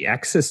having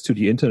access to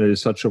the internet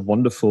is such a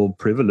wonderful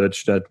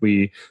privilege that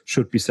we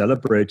should be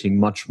celebrating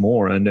much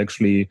more and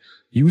actually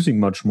using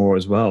much more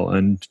as well.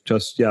 And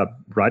just,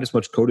 write as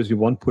much code as you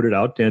want, put it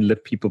out there and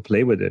let people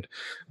play with it.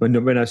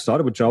 When I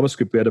started with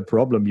JavaScript, we had a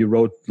problem. You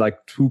wrote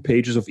like 2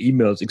 pages of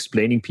emails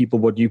explaining people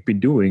what you've been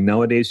doing.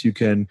 Nowadays, you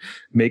can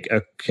make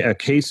a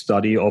case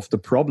study of the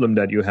problem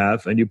that you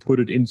have, and you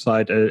put it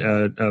inside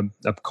a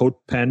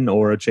CodePen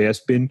or a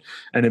JSBin,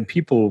 and then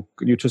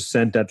you just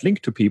send that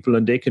link to people,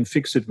 and they can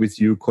fix it with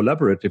you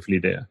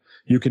collaboratively there.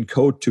 You can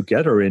code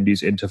together in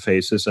these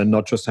interfaces and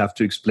not just have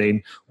to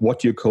explain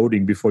what you're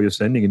coding before you're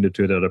sending it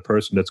to the other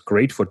person. That's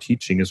great for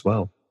teaching as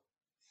well.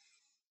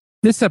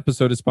 This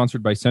episode is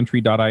sponsored by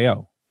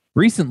Sentry.io.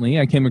 Recently,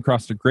 I came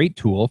across a great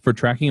tool for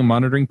tracking and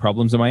monitoring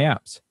problems in my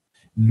apps.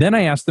 Then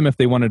I asked them if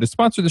they wanted to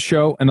sponsor the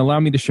show and allow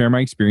me to share my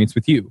experience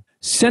with you.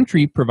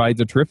 Sentry provides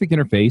a terrific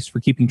interface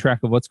for keeping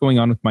track of what's going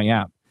on with my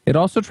app. It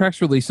also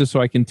tracks releases so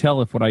I can tell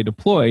if what I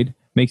deployed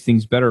makes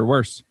things better or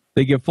worse.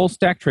 They give full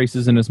stack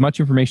traces and as much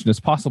information as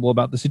possible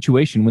about the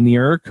situation when the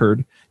error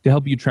occurred to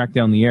help you track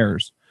down the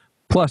errors.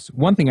 Plus,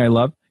 one thing I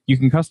love, you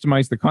can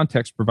customize the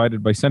context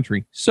provided by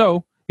Sentry.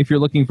 So, if you're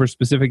looking for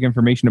specific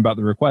information about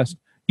the request,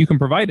 you can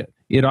provide it.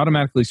 It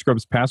automatically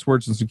scrubs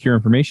passwords and secure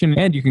information,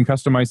 and you can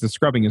customize the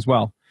scrubbing as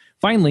well.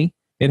 Finally,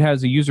 it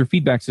has a user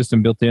feedback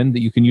system built in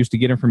that you can use to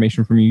get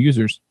information from your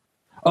users.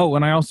 Oh,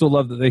 and I also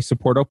love that they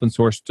support open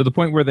source to the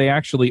point where they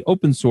actually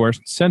open sourced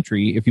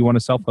Sentry if you want to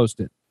self-host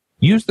it.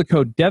 Use the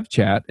code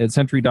DevChat at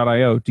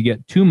Sentry.io to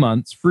get 2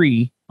 months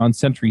free on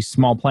Sentry's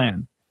small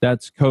plan.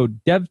 That's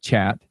code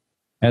DevChat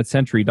at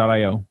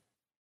Sentry.io.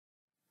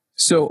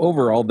 So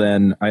overall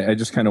then, I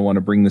just kind of want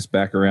to bring this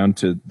back around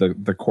to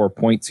the core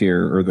points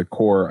here, or the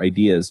core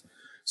ideas.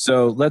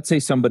 So let's say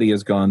somebody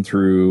has gone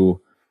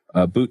through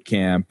a boot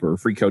camp or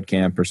free code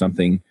camp or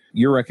something.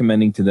 You're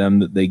recommending to them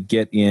that they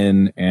get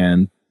in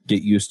and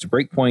get used to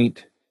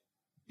breakpoint,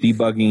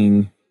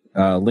 debugging,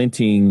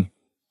 linting,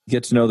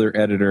 get to know their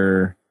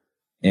editor,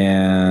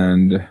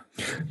 and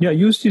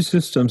use these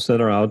systems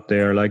that are out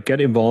there. Like, get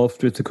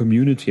involved with the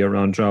community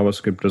around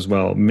JavaScript as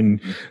well. I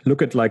mean,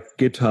 look at like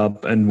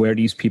GitHub and where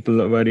these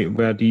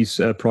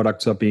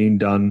products are being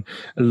done.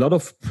 A lot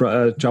of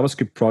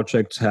JavaScript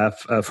projects have,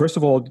 first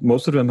of all,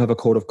 most of them have a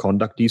code of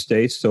conduct these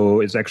days. So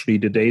it's actually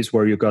the days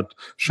where you got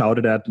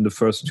shouted at in the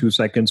first 2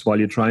 seconds while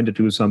you're trying to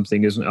do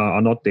something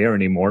are not there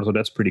anymore. So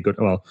that's pretty good.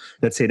 Well,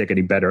 let's say they're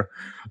getting better.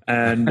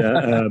 And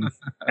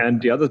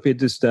and the other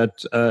bit is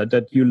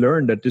that you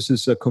learn that this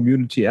is a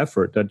community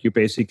effort, that you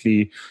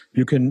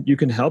you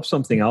can help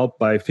something out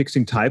by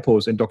fixing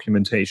typos in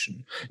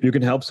documentation. You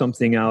can help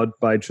something out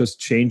by just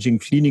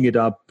cleaning it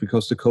up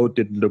because the code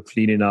didn't look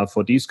clean enough,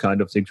 or these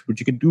kind of things, which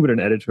you can do with an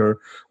editor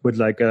with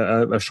like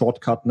a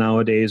shortcut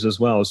nowadays as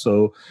well.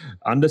 So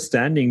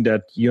understanding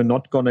that you're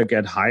not going to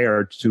get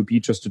hired to be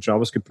just a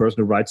JavaScript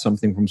person who writes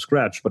something from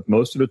scratch, but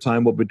most of the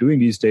time what we're doing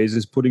these days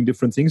is putting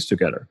different things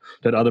together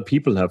that other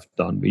people have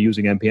done. We're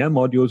using NPM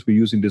modules, we're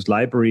using this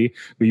library,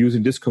 we're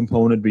using this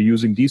component, we're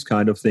using these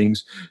kind of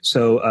things.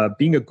 So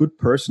being a good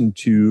person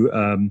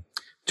to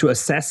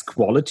assess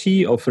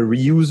quality of a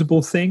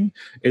reusable thing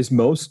is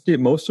most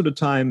of the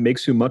time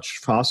makes you much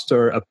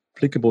faster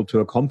applicable to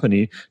a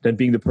company than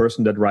being the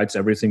person that writes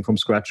everything from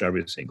scratch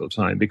every single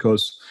time,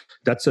 because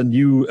that's a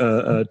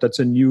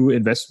new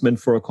investment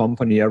for a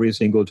company every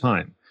single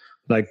time.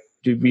 Like,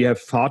 we have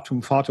far too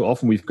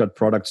often we've got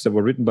products that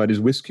were written by this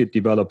WizKid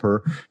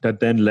developer that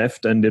then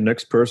left, and the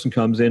next person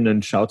comes in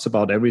and shouts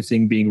about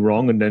everything being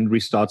wrong and then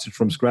restarts it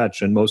from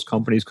scratch. And most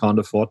companies can't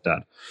afford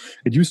that.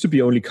 It used to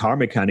be only car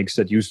mechanics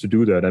that used to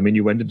do that. I mean,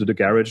 you went into the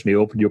garage and they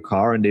opened your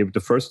car, and the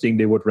first thing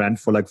they would rant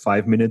for like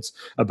 5 minutes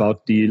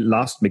about the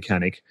last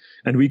mechanic.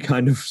 And we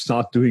kind of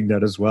start doing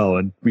that as well.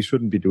 And we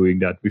shouldn't be doing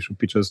that. We should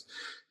be just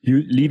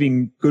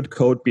leaving good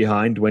code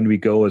behind when we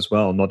go as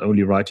well, not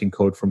only writing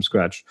code from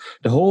scratch.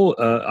 The whole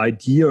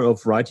idea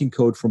of writing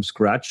code from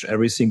scratch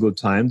every single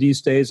time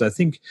these days, I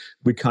think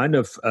we kind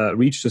of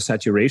reached a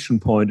saturation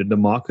point in the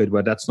market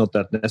where that's not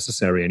that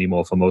necessary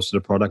anymore for most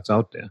of the products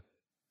out there.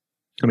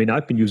 I mean,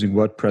 I've been using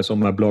WordPress on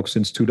my blog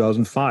since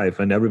 2005,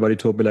 and everybody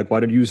told me, like, why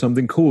don't you use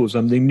something cool,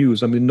 something new,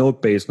 something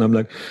node-based? And I'm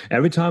like,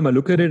 every time I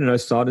look at it and I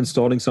start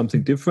installing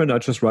something different, I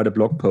just write a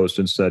blog post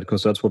instead,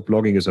 because that's what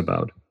blogging is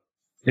about.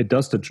 It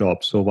does the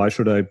job. So why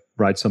should I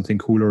write something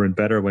cooler and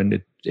better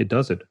when it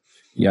does it?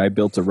 Yeah, I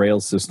built a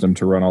Rails system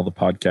to run all the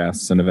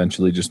podcasts and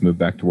eventually just moved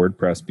back to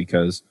WordPress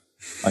because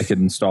I could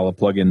install a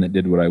plugin that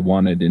did what I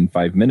wanted in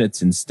 5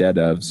 minutes instead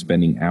of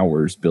spending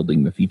hours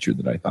building the feature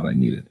that I thought I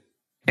needed.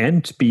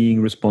 And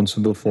being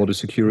responsible for the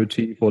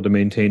security, for the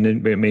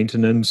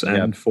maintenance,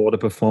 and for the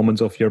performance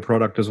of your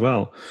product as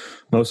well.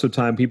 Most of the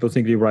time, people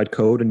think you write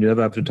code and you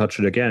never have to touch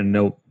it again.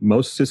 No,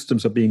 most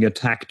systems are being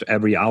attacked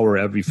every hour,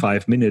 every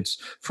 5 minutes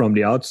from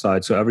the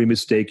outside. So every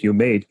mistake you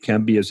made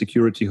can be a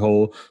security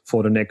hole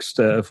for the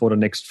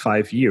next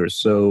 5 years.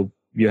 So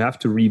you have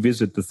to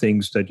revisit the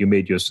things that you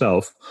made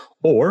yourself,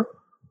 or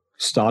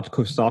start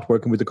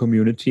working with the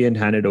community and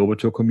hand it over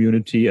to a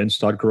community and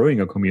start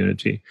growing a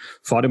community.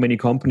 Far too many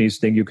companies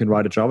think you can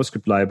write a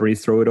JavaScript library,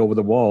 throw it over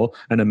the wall,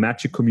 and a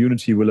magic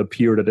community will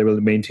appear that they will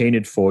maintain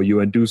it for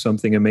you and do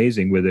something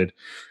amazing with it.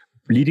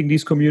 Leading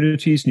these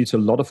communities needs a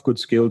lot of good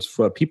skills,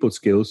 for people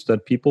skills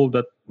that people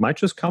that might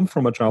just come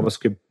from a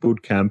JavaScript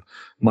bootcamp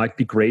might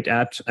be great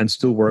at and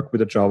still work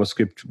with a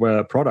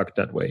JavaScript product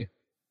that way.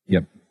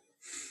 Yep.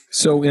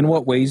 So in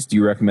what ways do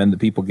you recommend that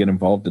people get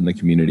involved in the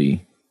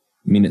community?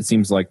 I mean, it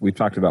seems like we've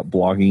talked about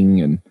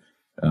blogging and,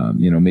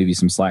 maybe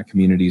some Slack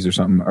communities or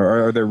something.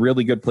 Are there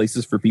really good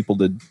places for people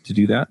to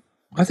do that?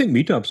 I think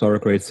meetups are a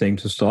great thing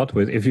to start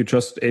with. If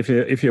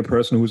you're a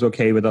person who's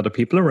okay with other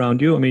people around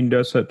you, I mean,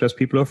 there's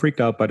people who are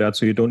freaked out by that,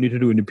 so you don't need to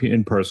do it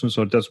in person.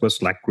 So that's where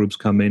Slack groups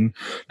come in.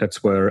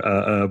 That's where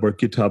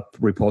GitHub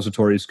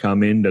repositories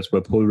come in. That's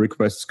where pull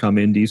requests come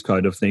in. These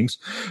kind of things.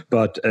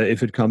 But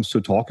if it comes to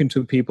talking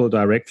to people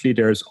directly,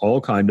 there's all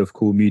kind of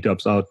cool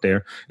meetups out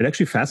there. It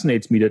actually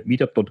fascinates me that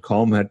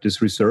Meetup.com had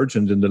this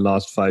resurgence in the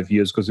last 5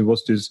 years, because it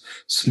was this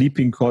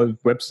sleeping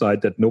website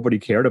that nobody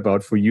cared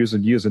about for years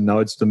and years, and now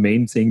it's the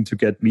main thing to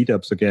get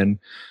meetups again.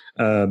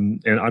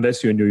 And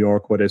unless you're in New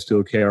York, where they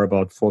still care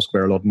about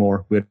Foursquare a lot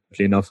more,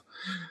 weirdly enough.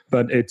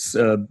 But it's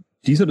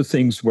these are the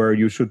things where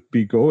you should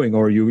be going,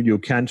 or you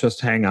can't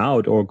just hang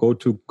out or go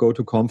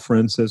to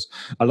conferences.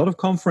 A lot of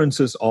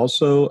conferences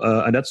also,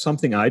 and that's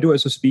something I do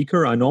as a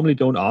speaker. I normally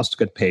don't ask to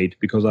get paid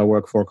because I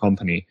work for a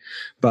company.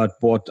 But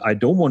what I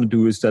don't want to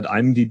do is that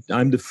I'm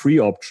the free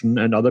option,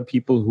 and other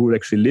people who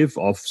actually live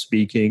off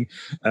speaking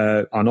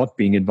are not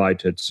being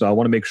invited. So I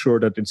want to make sure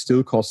that it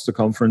still costs the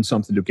conference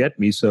something to get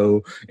me.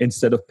 So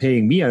instead of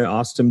paying me, I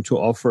asked them to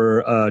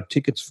offer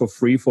tickets for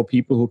free for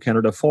people who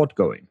cannot afford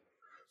going.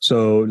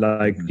 So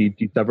like the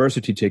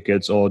diversity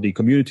tickets or the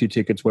community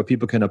tickets where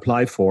people can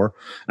apply for.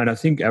 And I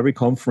think every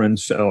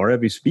conference or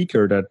every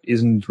speaker that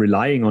isn't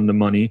relying on the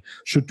money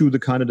should do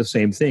the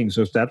same thing.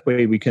 So that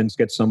way we can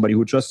get somebody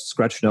who just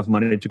scratched enough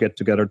money to get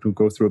together to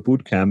go through a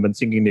boot camp and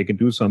thinking they can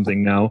do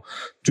something now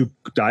to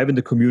dive in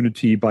the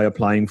community by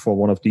applying for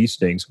one of these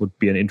things would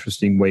be an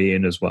interesting way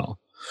in as well.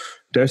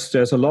 There's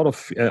a lot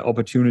of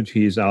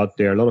opportunities out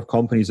there. A lot of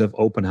companies have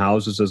open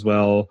houses as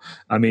well.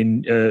 I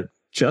mean,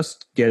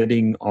 just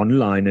getting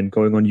online and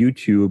going on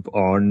YouTube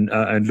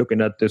and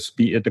looking at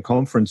the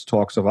conference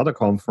talks of other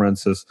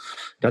conferences,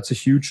 that's a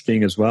huge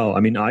thing as well. I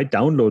mean, I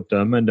download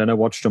them and then I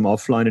watch them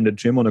offline in the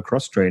gym on a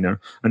cross trainer.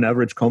 An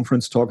average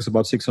conference talk is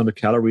about 600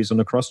 calories on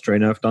a cross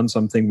trainer. I've done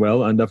something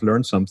well and I've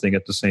learned something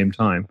at the same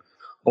time.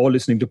 Or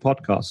listening to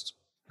podcasts.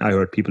 I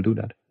heard people do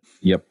that.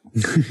 Yep.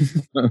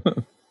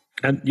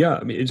 And yeah,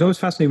 I mean, it's always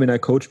fascinating when I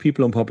coach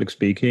people on public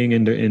speaking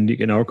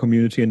in our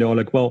community, and they're all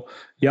like, "Well,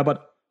 yeah,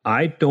 but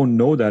I don't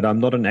know that. I'm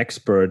not an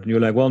expert." And you're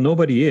like, "Well,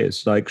 nobody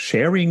is." Like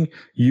sharing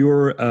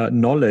your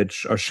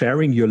knowledge or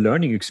sharing your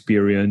learning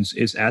experience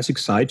is as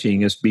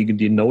exciting as being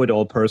the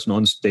know-it-all person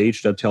on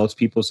stage that tells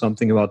people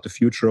something about the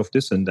future of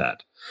this and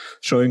that.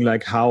 Showing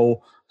like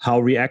how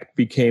React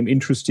became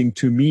interesting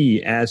to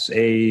me as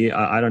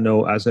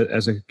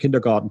as a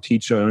kindergarten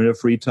teacher in a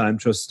free time,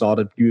 just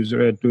started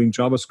doing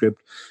JavaScript.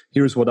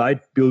 Here's what I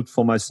built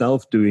for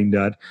myself doing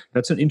that.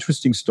 That's an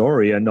interesting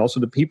story. And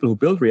also the people who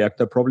build React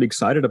are probably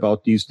excited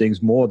about these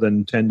things more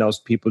than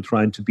 10,000 people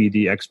trying to be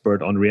the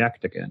expert on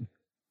React again.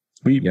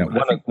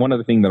 One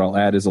other thing that I'll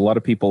add is a lot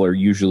of people are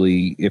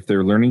usually, if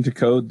they're learning to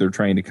code, they're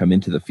trying to come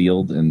into the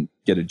field and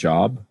get a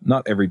job.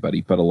 Not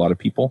everybody, but a lot of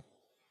people.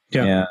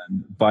 Yeah.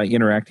 And by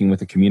interacting with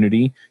the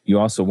community, you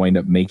also wind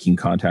up making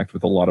contact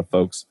with a lot of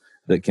folks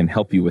that can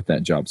help you with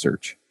that job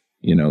search.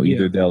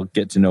 Either they'll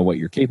get to know what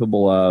you're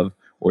capable of,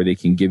 or they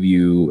can give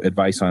you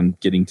advice on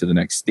getting to the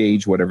next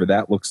stage, whatever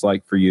that looks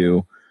like for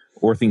you,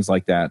 or things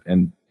like that.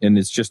 And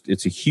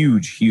it's a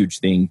huge, huge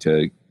thing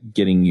to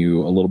getting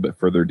you a little bit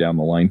further down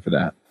the line for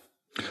that.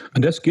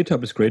 And that's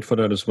GitHub is great for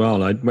that as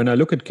well. When I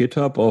look at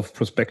GitHub of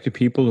prospective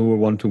people who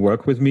want to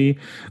work with me,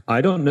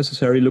 I don't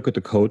necessarily look at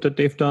the code that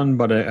they've done,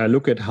 but I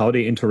look at how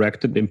they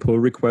interacted in pull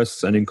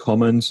requests and in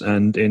comments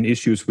and in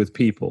issues with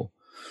people.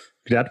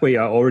 That way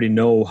I already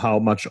know how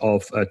much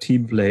of a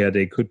team player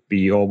they could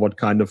be, or what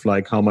kind of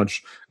how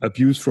much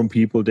abuse from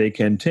people they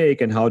can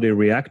take and how they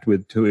react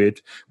to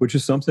it, which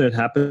is something that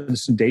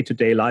happens in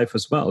day-to-day life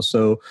as well.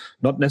 So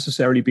not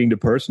necessarily being the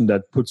person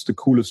that puts the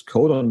coolest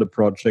code on the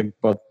project,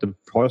 but the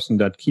person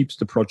that keeps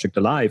the project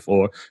alive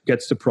or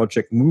gets the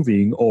project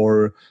moving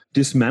or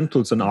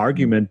dismantles an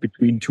argument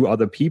between two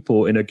other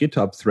people in a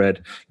GitHub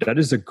thread. That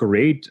is a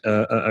great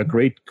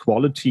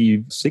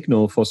quality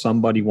signal for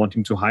somebody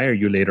wanting to hire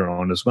you later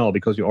on as well,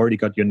 because you already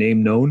got your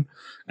name known.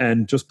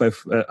 And just by,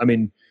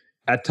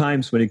 at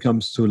times when it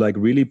comes to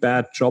really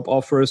bad job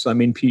offers,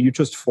 you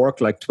just fork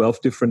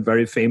 12 different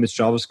very famous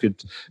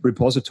JavaScript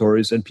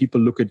repositories and people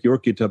look at your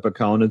GitHub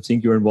account and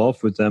think you're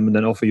involved with them and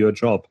then offer you a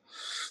job.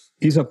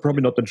 These are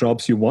probably not the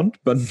jobs you want,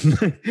 but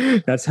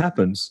that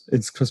happens.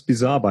 It's just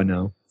bizarre by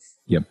now.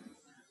 Yep.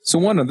 So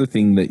one other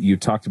thing that you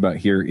talked about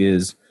here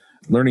is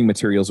learning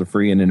materials are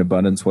free and in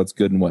abundance, what's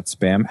good and what's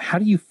spam. How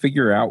do you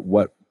figure out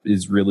what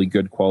is really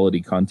good quality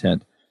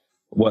content?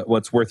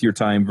 What's worth your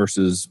time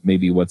versus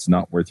maybe what's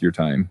not worth your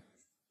time?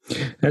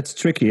 That's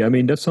tricky.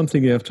 That's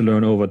something you have to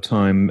learn over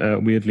time,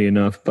 weirdly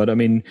enough. But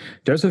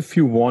there's a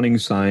few warning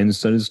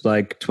signs. That is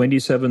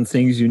 27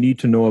 things you need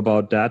to know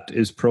about that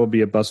is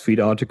probably a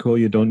BuzzFeed article.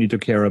 You don't need to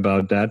care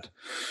about that.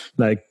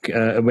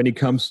 When it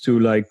comes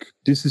to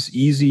this is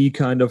easy,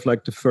 kind of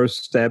the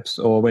first steps,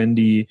 or when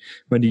the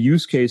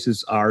use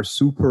cases are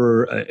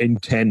super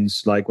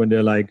intense, when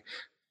they're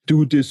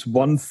do this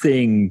one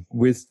thing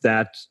with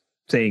that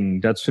thing.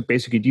 That's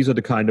basically, these are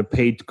the kind of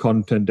paid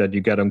content that you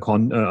get on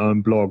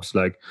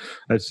blogs.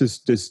 It's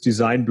this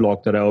design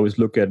blog that I always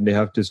look at, and they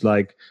have this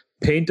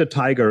paint a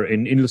tiger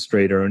in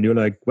Illustrator, and you're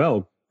like,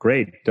 well,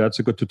 great, that's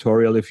a good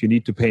tutorial if you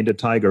need to paint a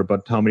tiger,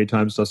 but how many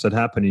times does that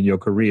happen in your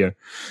career,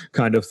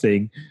 kind of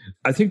thing.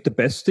 I think the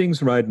best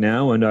things right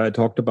now, and I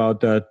talked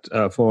about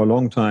that for a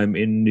long time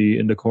in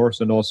the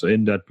course and also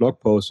in that blog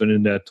post and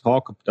in that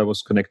talk that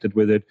was connected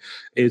with it,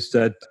 is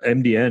that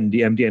MDN,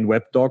 the MDN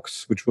Web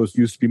Docs, which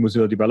used to be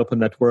Mozilla Developer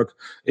Network,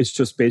 is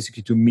just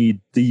basically to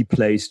me the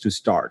place to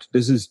start.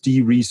 This is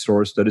the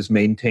resource that is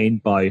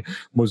maintained by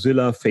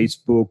Mozilla,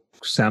 Facebook,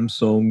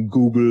 Samsung,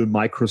 Google,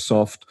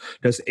 Microsoft.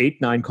 There's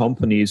 8-9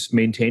 companies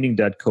maintaining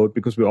that code,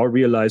 because we all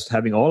realized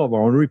having all of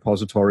our own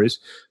repositories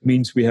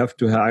means we have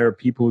to hire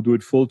people who do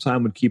it full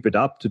time and keep it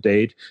up to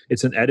date.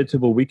 It's an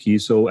editable wiki,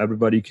 so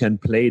everybody can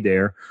play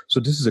there. So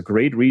this is a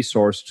great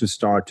resource to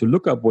start to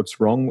look up what's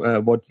wrong,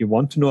 what you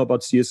want to know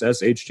about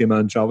CSS,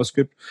 HTML, and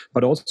JavaScript,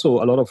 but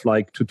also a lot of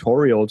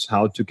tutorials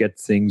how to get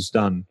things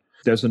done.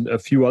 There's a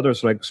few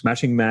others,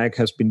 Smashing Mag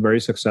has been very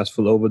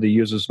successful over the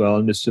years as well,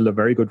 and is still a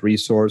very good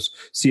resource.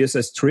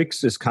 CSS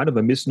Tricks is kind of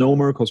a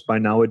misnomer, because by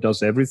now it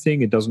does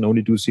everything. It doesn't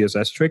only do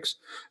CSS tricks.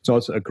 So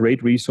it's a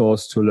great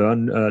resource to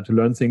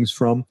learn things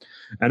from.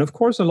 And of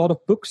course, a lot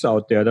of books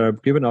out there that are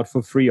given out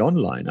for free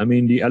online.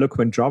 The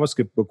Eloquent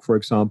JavaScript book, for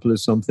example,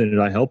 is something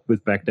that I helped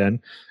with back then.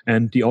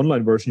 And the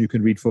online version you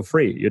can read for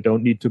free. You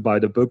don't need to buy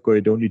the book, or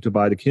you don't need to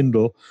buy the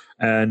Kindle.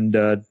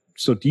 And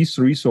so these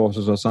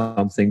resources are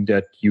something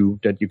that you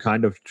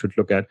kind of should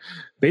look at.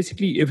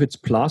 Basically, if it's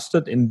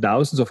plastered in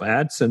thousands of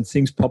ads and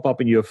things pop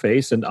up in your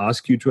face and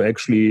ask you to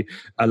actually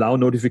allow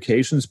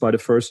notifications by the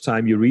first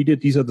time you read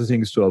it, these are the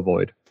things to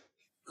avoid.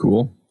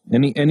 Cool.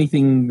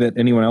 Anything that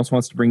anyone else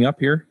wants to bring up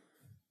here?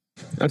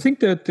 I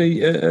think that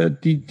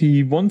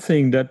the one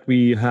thing that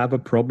we have a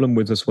problem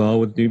with as well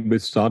with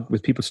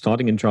people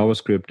starting in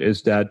JavaScript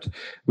is that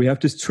we have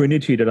this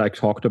trinity that I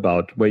talked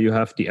about, where you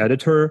have the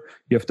editor,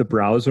 you have the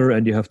browser,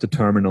 and you have the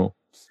terminal.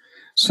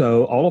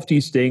 So all of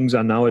these things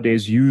are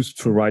nowadays used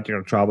to write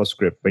your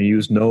JavaScript. When you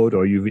use Node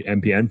or you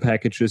npm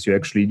packages, you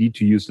actually need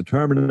to use the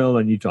terminal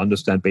and need to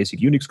understand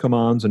basic Unix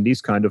commands and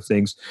these kind of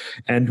things.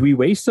 And we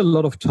waste a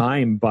lot of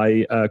time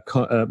by,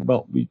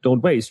 we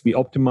don't waste, we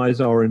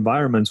optimize our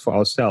environments for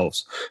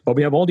ourselves. But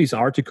we have all these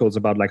articles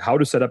about like how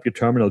to set up your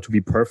terminal to be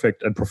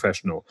perfect and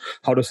professional,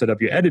 how to set up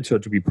your editor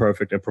to be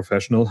perfect and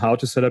professional, how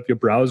to set up your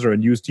browser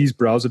and use these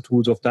browser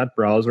tools of that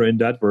browser in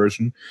that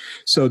version.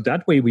 So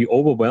that way we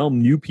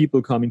overwhelm new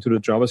people coming to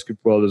the JavaScript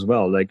world as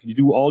well. Like you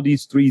do all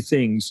these three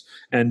things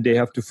and they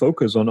have to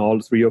focus on all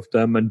three of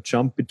them and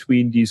jump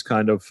between these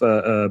kind of,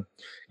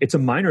 it's a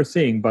minor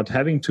thing, but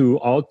having to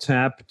alt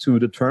tab to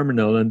the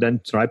terminal and then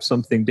type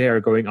something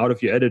there, going out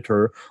of your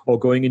editor or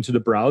going into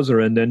the browser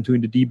and then doing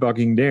the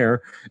debugging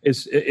there,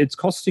 it's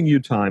costing you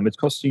time. It's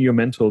costing you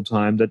mental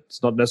time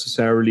that's not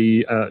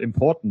necessarily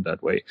important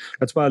that way.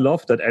 That's why I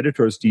love that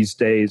editors these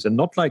days, and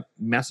not like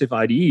massive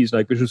IDEs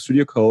like Visual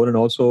Studio Code and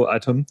also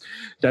Atom,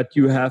 that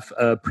you have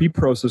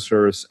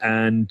preprocessors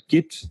and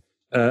Git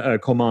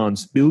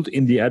commands built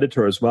in the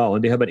editor as well,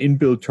 and they have an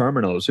inbuilt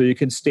terminal, so you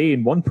can stay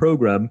in one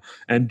program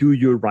and do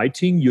your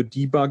writing, your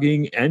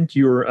debugging, and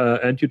your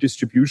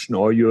distribution,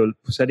 or you're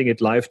setting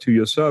it live to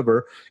your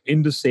server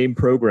in the same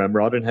program,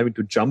 rather than having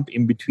to jump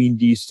in between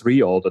these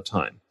three all the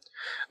time.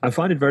 I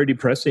find it very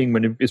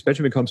depressing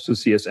especially when it comes to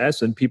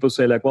CSS, and people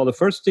say like, well, the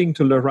first thing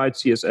to write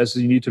CSS is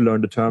you need to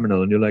learn the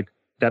terminal, and you're like,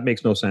 that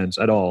makes no sense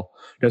at all.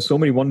 There's so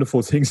many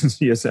wonderful things in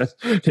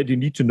CSS that you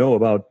need to know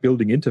about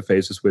building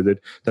interfaces with it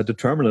that the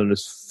terminal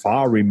is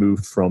far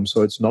removed from.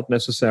 So it's not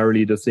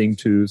necessarily the thing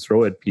to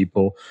throw at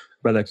people.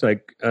 But it's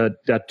like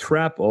that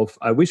trap of,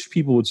 I wish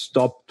people would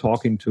stop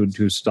talking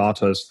to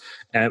starters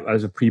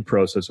as a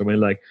preprocessor. I mean,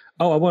 like,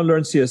 oh, I want to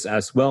learn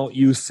CSS. Well,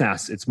 use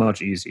Sass. It's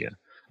much easier.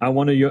 I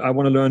want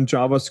to learn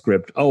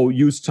JavaScript. Oh,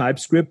 use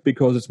TypeScript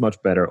because it's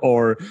much better,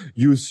 or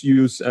use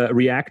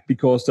React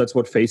because that's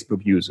what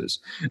Facebook uses.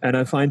 And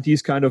I find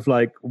these kind of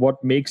like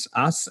what makes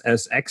us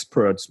as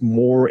experts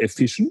more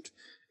efficient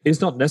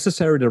is not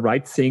necessarily the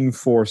right thing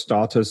for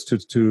starters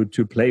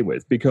to play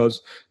with,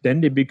 because then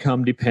they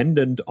become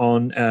dependent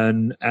on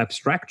an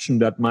abstraction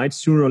that might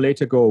sooner or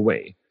later go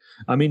away.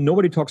 I mean,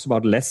 nobody talks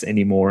about less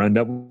anymore, and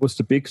that was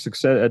the big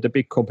success, the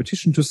big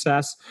competition to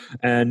Sass.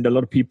 And a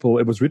lot of people,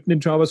 it was written in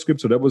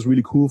JavaScript, so that was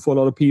really cool for a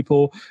lot of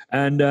people.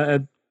 And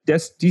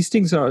these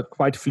things are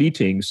quite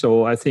fleeting.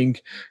 So I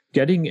think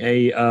getting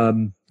a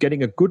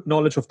good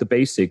knowledge of the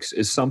basics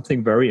is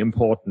something very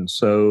important.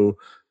 So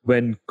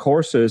when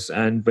courses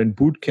and when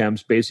boot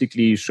camps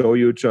basically show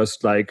you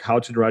just like how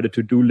to write a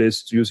to-do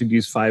list using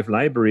these 5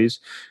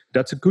 libraries,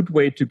 that's a good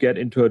way to get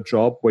into a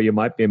job where you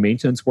might be a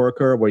maintenance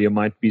worker, where you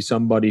might be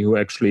somebody who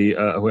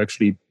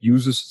actually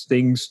uses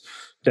things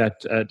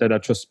that are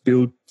just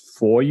built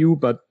for you.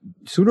 But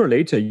sooner or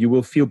later, you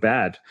will feel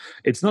bad.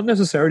 It's not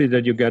necessarily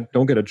that you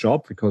don't get a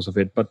job because of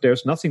it, but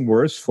there's nothing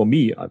worse for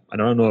me. I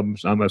don't know,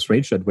 I'm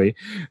strange that way,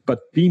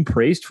 but being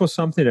praised for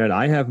something that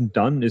I haven't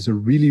done is a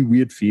really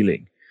weird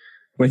feeling.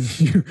 When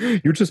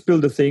you just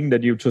build a thing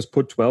that you just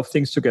put 12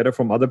 things together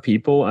from other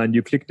people and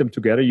you click them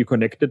together, you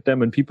connected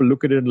them, and people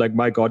look at it like,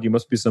 my God, you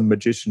must be some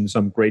magician,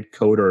 some great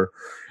coder.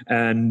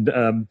 And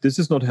this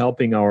is not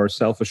helping our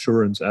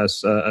self-assurance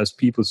as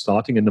people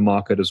starting in the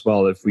market as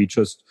well. If we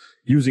just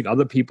using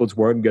other people's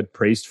work and get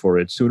praised for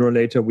it, sooner or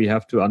later we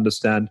have to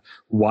understand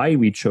why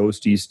we chose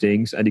these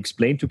things and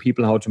explain to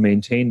people how to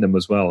maintain them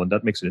as well. And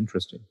that makes it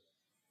interesting.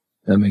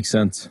 That makes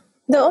sense.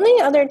 The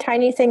only other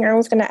tiny thing I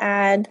was going to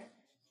add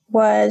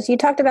was you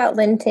talked about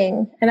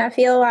linting, and I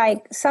feel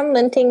like some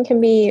linting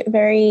can be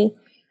very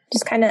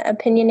just kind of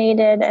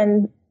opinionated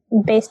and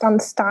based on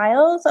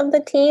styles of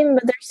the team,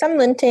 but there's some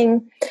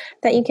linting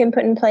that you can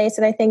put in place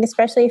that I think,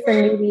 especially for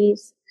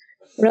newbies,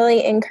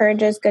 really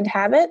encourages good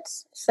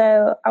habits.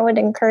 So I would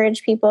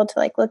encourage people to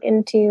like look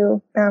into,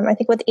 I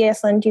think with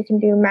ESLint, you can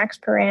do max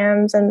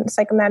params and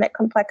psychomatic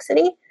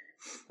complexity,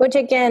 which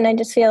again, I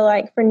just feel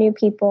like for new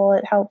people,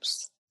 it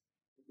helps,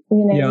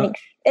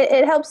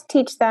 it helps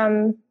teach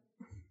them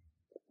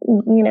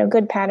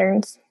good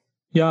patterns.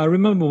 Yeah, I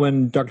remember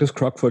when Douglas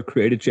Crockford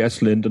created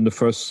JSLint, and the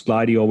first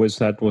slide he always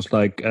had was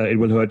like, it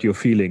will hurt your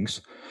feelings.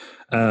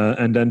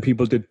 And then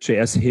people did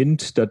JS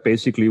Hint that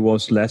basically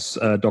was less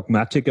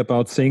dogmatic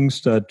about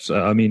things that,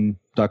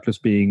 Douglas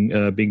being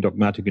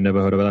dogmatic, you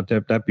never heard about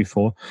that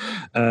before.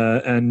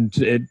 And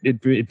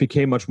it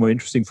became much more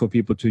interesting for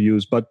people to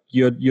use. But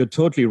you're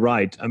totally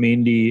right. I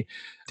mean,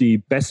 the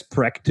best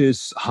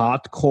practice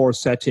hardcore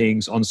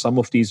settings on some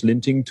of these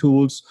linting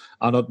tools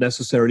are not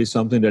necessarily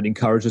something that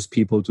encourages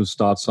people to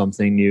start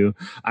something new.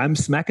 I'm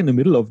smack in the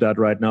middle of that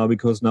right now,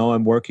 because now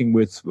I'm working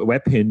with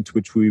WebHint,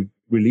 which we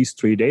released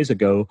 3 days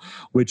ago,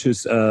 which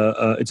is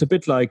it's a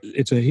bit like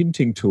it's a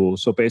hinting tool.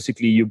 So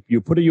basically,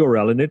 you put a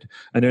URL in it,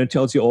 and then it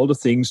tells you all the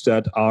things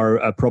that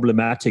are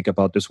problematic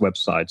about this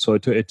website. So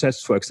it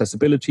tests for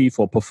accessibility,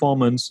 for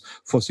performance,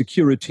 for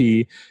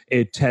security.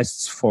 It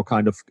tests for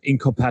kind of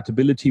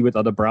incompatibility with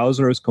other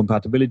browsers,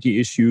 compatibility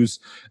issues,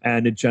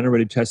 and it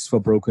generally tests for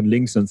broken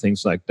links and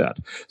things like that.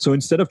 So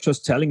instead of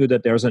just telling you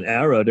that there's an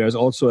error, there's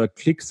also a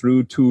click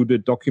through to the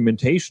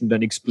documentation,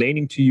 then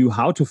explaining to you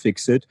how to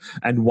fix it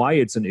and why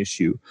it's an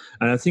issue.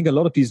 And I think a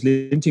lot of these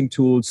linting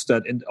tools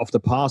of the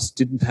past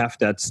didn't have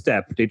that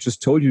step. They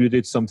just told you you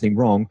did something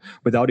wrong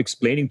without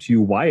explaining to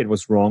you why it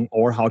was wrong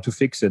or how to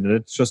fix it. And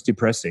it's just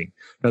depressing.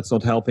 That's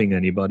not helping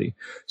anybody.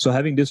 So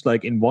having this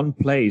like in one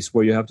place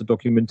where you have the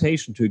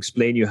documentation to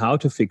explain you how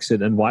to fix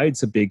it and why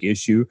it's a big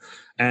issue,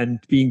 and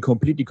being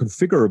completely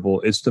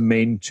configurable is the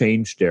main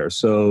change there.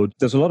 So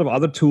there's a lot of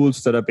other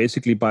tools that are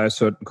basically by a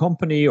certain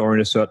company or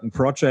in a certain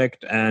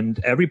project,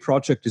 and every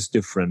project is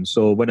different.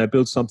 So when I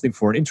build something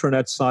for an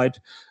intranet site,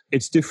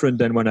 it's different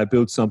than when I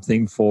build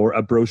something for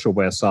a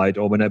brochureware site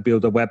or when I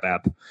build a web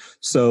app.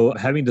 So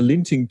having the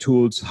linting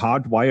tools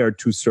hardwired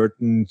to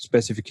certain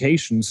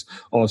specifications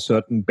or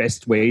certain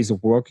best ways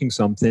of working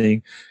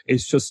something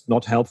is just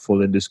not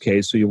helpful in this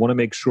case. So you want to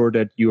make sure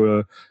that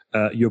your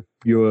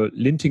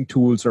linting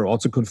tools are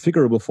also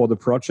configurable for the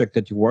project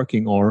that you're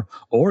working on,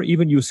 or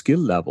even your skill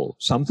level.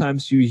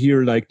 Sometimes you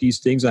hear like these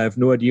things, I have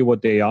no idea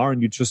what they are,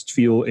 and you just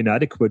feel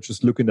inadequate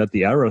just looking at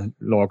the error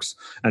logs.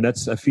 And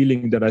that's a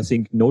feeling that I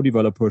think no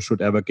developer should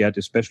ever get,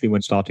 especially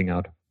when starting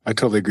out. I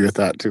totally agree with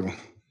that too.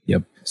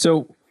 Yep.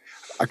 So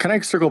can I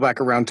circle back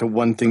around to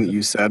one thing that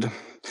you said?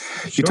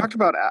 Sure. You talked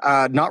about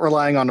not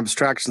relying on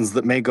abstractions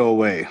that may go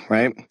away,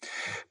 right?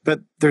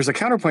 But there's a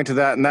counterpoint to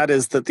that, and that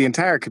is that the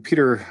entire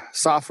computer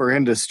software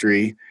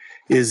industry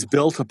is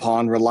built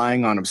upon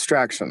relying on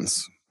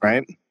abstractions,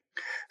 right?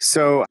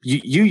 So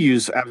you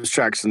use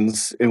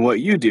abstractions in what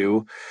you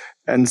do,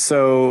 and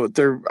so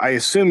I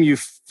assume you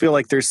feel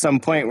like there's some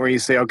point where you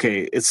say,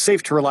 okay, it's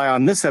safe to rely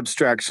on this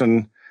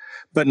abstraction,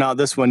 but not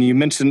this one. You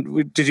mentioned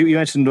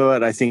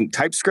what I think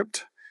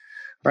TypeScript?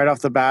 Right off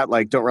the bat,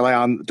 like don't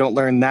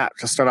learn that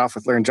to start off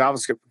with, learn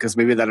JavaScript because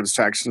maybe that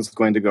abstraction is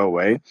going to go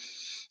away.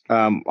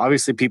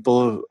 Obviously,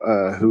 people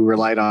who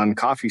relied on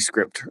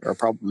CoffeeScript are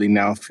probably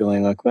now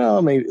feeling like,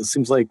 well, maybe it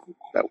seems like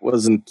that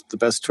wasn't the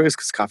best choice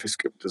because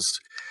CoffeeScript is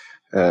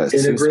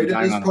integrated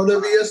as part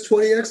of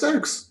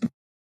ES20XX.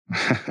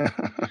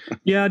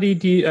 Yeah,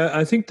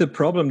 I think the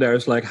problem there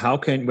is like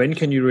when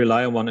can you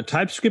rely on one? A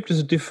TypeScript is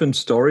a different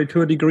story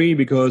to a degree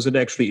because it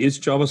actually is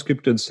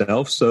JavaScript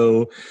itself.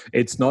 So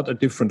it's not a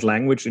different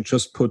language. It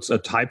just puts a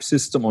type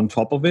system on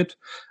top of it.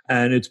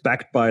 And it's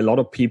backed by a lot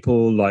of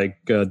people, like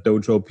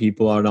Dojo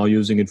people are now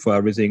using it for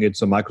everything.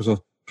 It's a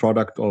Microsoft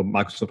product or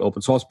Microsoft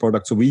open source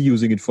product. So we're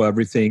using it for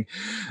everything.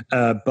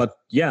 But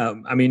yeah,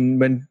 I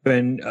mean,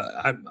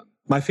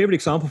 my favorite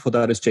example for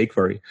that is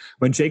jQuery.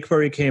 When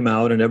jQuery came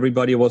out and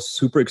everybody was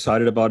super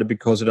excited about it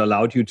because it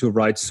allowed you to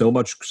write so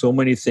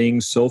many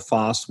things so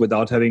fast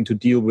without having to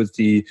deal with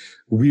the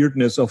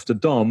weirdness of the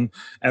DOM,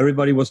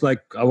 everybody was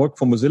like, I worked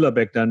for Mozilla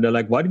back then. They're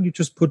like, why didn't you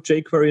just put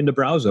jQuery in the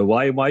browser?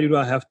 Why do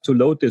I have to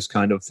load this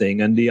kind of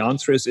thing? And the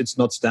answer is it's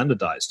not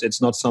standardized.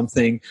 It's not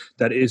something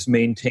that is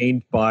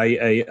maintained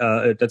by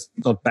that's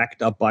not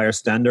backed up by a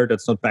standard.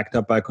 That's not backed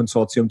up by a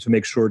consortium to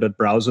make sure that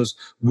browsers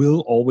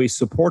will always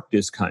support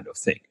this kind of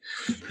thing.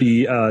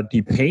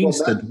 The pains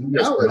that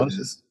now it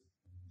is.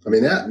 I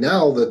mean,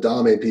 now the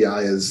DOM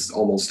API is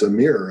almost a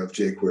mirror of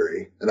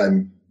jQuery, and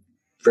I'm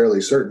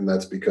fairly certain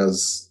that's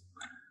because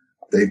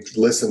they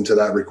listened to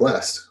that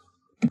request.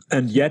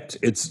 And yet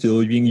it's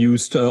still being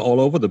used all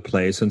over the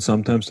place. And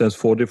sometimes there's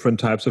 4 different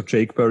types of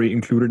jQuery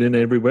included in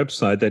every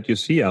website that you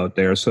see out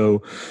there.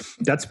 So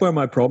that's where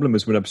my problem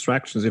is with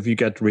abstractions. If you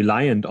get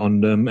reliant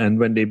on them and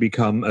when they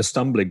become a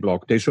stumbling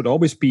block, there should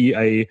always be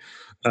a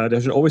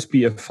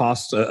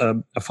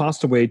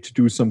faster way to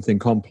do something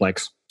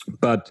complex.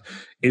 But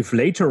if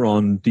later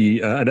on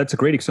and that's a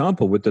great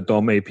example with the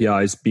DOM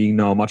APIs being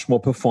now much more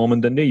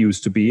performant than they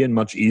used to be and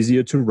much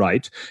easier to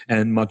write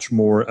and much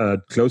more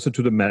closer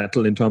to the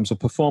metal in terms of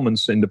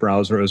performance in the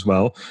browser as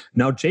well.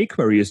 Now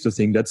jQuery is the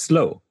thing that's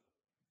slow.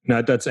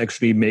 Now that's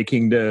actually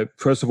making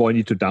first of all, you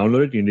need to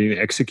download it, you need to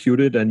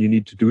execute it, and you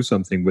need to do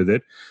something with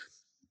it.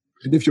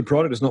 If your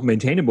product is not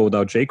maintainable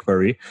without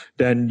jQuery,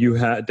 then you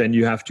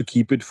have to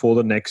keep it for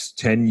the next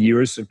 10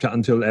 years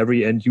until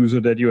every end user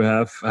that you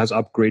have has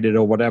upgraded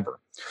or whatever.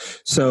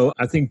 So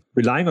I think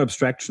relying on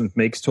abstractions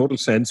makes total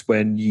sense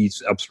when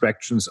these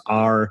abstractions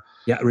are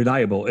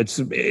reliable. It's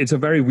a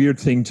very weird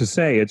thing to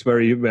say. It's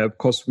very,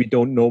 because we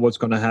don't know what's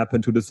going to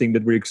happen to the thing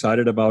that we're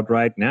excited about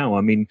right now.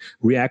 I mean,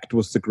 React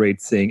was the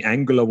great thing.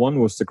 Angular 1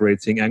 was the great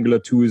thing. Angular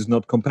 2 is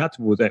not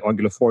compatible with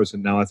Angular 4,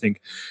 and now I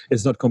think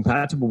it's not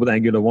compatible with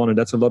Angular 1, and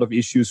that's a lot of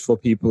issues for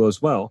people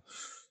as well.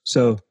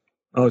 So,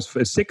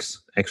 it's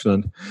 6.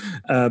 Excellent.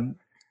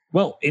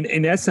 Well,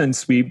 in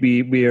essence,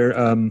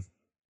 we're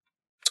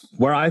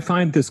where I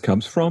find this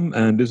comes from,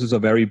 and this is a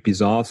very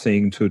bizarre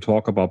thing to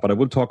talk about, but I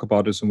will talk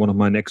about this in one of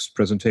my next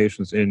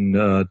presentations in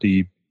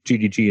the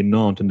GDG in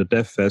Nantes in the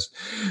Dev Fest,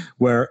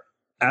 where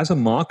as a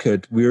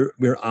market,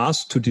 we're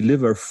asked to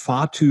deliver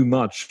far too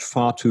much,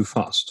 far too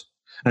fast.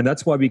 And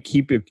that's why we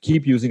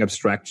keep using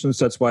abstractions.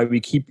 That's why we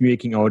keep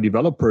making our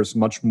developers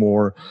much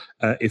more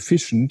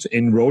efficient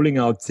in rolling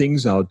out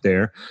things out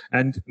there.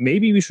 And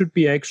maybe we should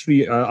be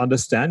actually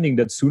understanding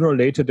that sooner or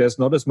later there's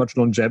not as much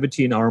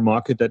longevity in our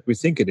market that we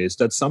think it is.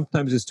 That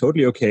sometimes it's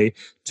totally okay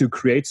to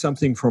create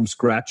something from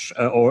scratch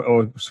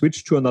or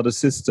switch to another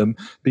system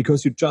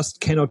because you just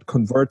cannot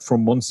convert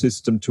from one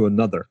system to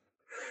another.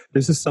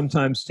 This is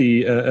sometimes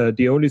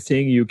the only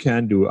thing you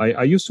can do.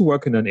 I used to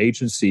work in an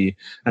agency,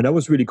 and that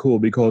was really cool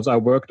because I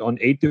worked on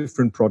 8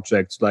 different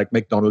projects like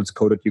McDonald's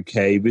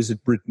Co.uk,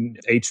 Visit Britain,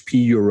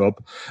 HP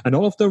Europe, and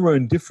all of them were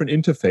in different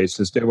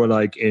interfaces. They were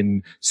like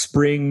in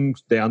Spring,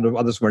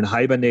 others were in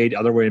Hibernate,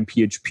 others were in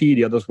PHP,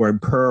 the others were in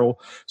Perl.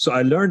 So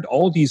I learned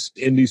all these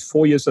in these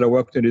 4 years that I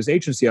worked in this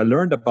agency. I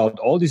learned about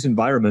all these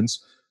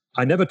environments.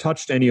 I never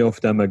touched any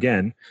of them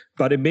again,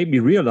 but it made me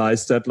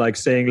realize that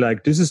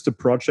this is the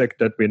project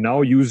that we're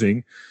now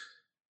using,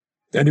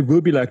 and it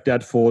will be like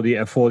that for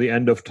the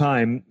end of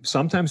time.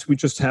 Sometimes we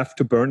just have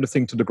to burn the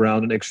thing to the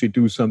ground and actually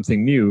do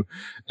something new.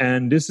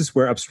 And this is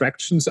where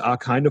abstractions are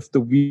kind of the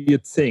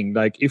weird thing.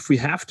 Like if we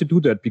have to do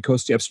that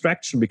because the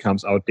abstraction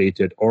becomes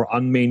outdated or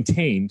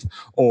unmaintained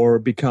or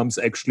becomes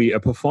actually a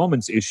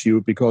performance issue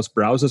because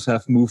browsers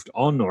have moved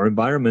on or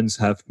environments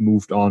have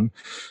moved on,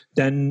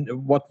 then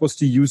what was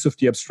the use of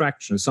the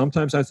abstraction?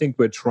 Sometimes I think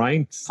we're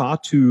trying far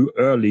too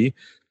early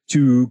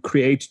to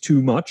create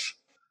too much.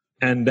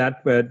 And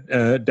that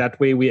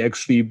way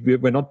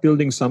we're not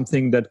building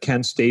something that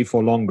can stay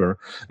for longer.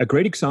 A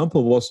great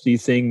example was the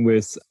thing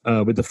with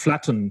the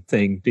flatten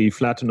thing, the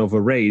flatten of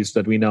arrays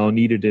that we now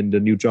needed in the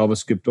new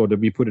JavaScript, or that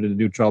we put it in the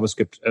new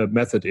JavaScript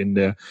method in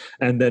there.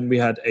 And then we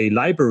had a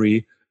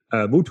library,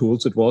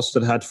 MooTools it was,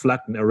 that had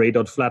flatten,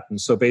 array.flatten.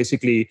 So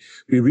basically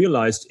we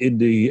realized in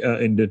the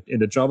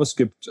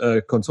JavaScript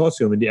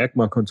consortium, in the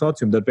ECMA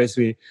consortium, that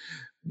basically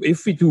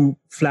if we do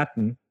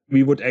flatten,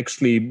 we would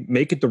actually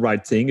make it the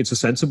right thing. It's a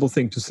sensible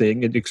thing to say.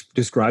 It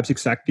describes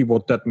exactly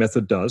what that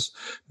method does.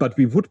 But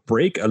we would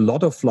break a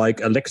lot of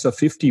like Alexa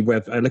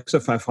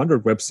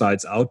 500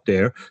 websites out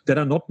there that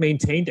are not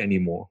maintained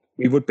anymore.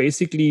 We would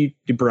basically,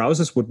 the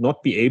browsers would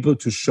not be able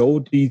to show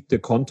the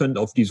content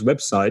of these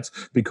websites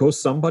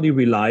because somebody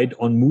relied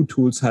on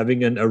MooTools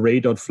having an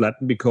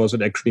array.flatten because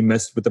it actually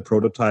messed with the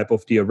prototype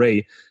of the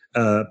array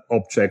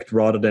object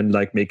rather than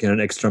like making an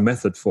extra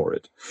method for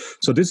it.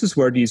 So this is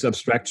where these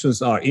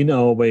abstractions are in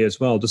our way as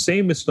well. The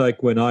same is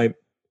like when I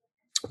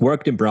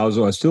worked in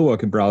browser, I still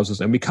work in browsers,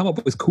 and we come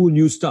up with cool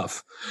new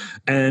stuff.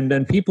 And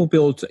then people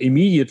build a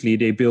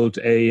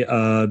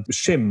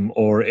shim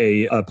or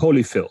a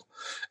polyfill.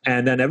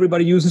 And then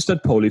everybody uses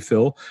that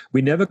polyfill.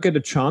 We never get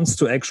a chance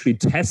to actually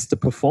test the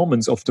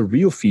performance of the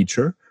real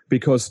feature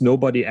because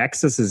nobody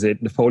accesses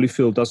it. The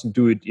polyfill doesn't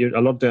do it.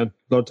 A lot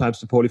of times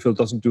the polyfill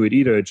doesn't do it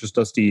either. It just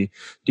does the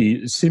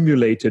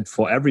simulated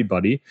for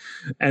everybody.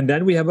 And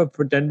then we have a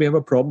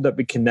problem that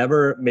we can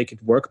never make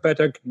it work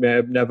better,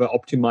 never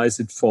optimize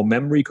it for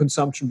memory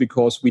consumption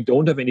because we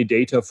don't have any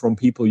data from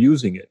people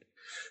using it.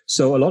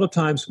 So a lot of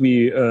times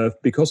we,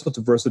 because of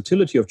the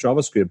versatility of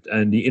JavaScript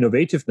and the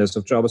innovativeness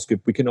of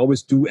JavaScript, we can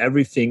always do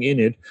everything in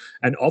it.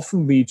 And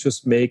often we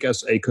just make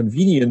as a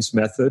convenience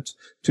method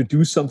to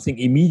do something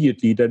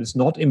immediately that is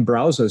not in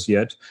browsers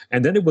yet.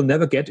 And then it will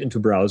never get into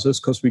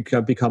browsers because we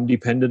can become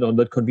dependent on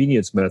that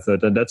convenience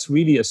method. And that's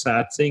really a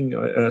sad thing,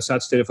 a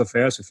sad state of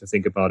affairs if you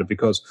think about it,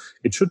 because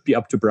it should be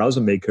up to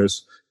browser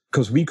makers,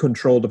 because we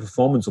control the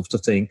performance of the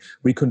thing,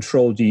 we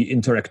control the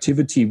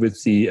interactivity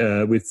with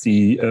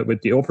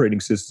the operating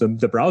system.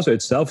 The browser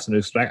itself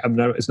is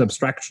an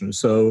abstraction.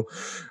 So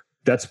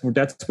that's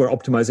where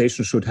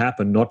optimization should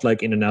happen, not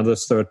like in another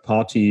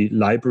third-party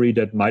library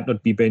that might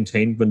not be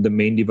maintained when the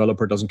main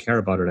developer doesn't care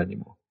about it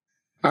anymore.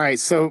 All right,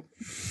 so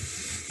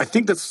I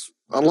think that's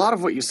a lot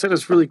of what you said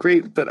is really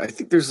great, but I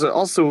think there's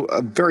also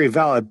a very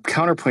valid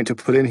counterpoint to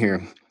put in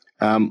here.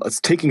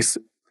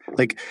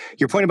 Like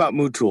your point about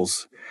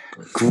MooTools.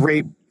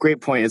 Great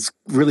point. It's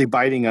really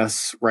biting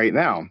us right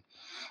now,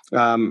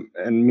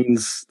 and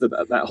means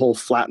that whole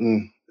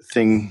flatten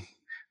thing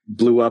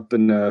blew up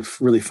in a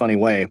really funny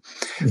way.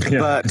 Yeah,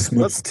 but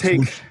let's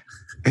take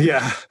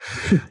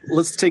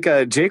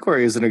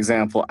jQuery as an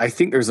example. I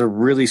think there's a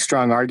really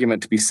strong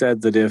argument to be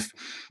said that if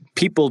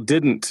people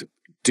didn't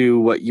do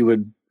what you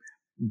would,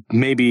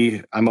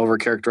 maybe I'm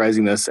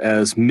overcharacterizing this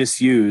as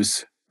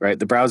misuse, right,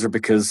 the browser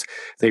because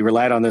they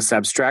relied on this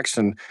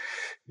abstraction.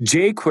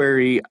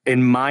 jQuery,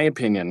 in my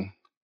opinion,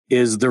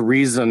 is the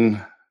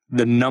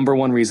number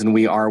one reason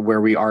we are where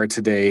we are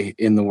today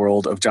in the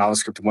world of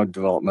JavaScript and web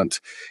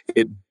development.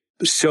 It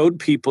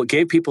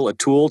gave people a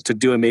tool to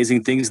do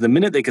amazing things. The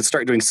minute they could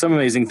start doing some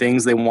amazing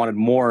things, they wanted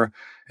more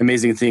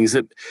amazing things.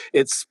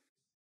 It's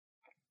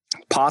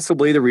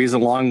possibly the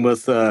reason, along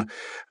with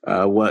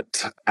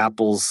what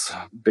Apple's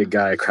big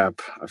guy, I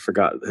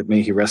forgot,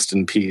 may he rest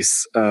in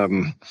peace.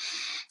 I'm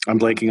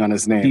blanking on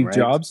his name. Steve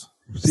Jobs?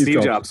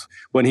 Steve Jobs,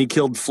 when he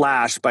killed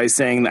Flash by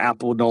saying that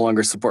Apple would no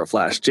longer support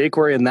Flash.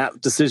 jQuery and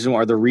that decision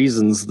are the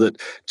reasons that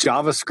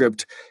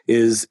JavaScript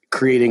is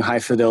creating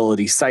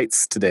high-fidelity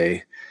sites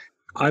today.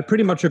 I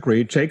pretty much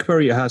agree.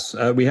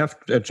 jQuery we have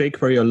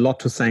jQuery a lot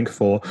to thank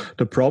for.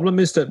 The problem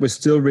is that we're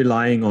still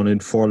relying on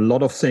it for a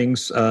lot of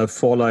things,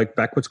 for like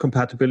backwards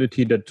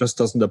compatibility that just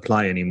doesn't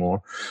apply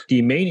anymore.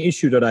 The main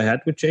issue that I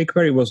had with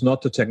jQuery was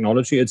not the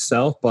technology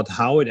itself, but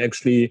how it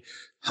actually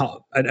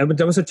and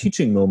there was a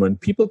teaching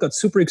moment. People got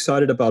super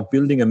excited about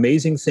building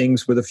amazing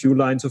things with a few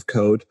lines of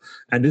code.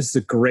 And this is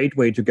a great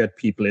way to get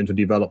people into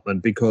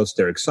development because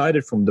they're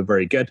excited from the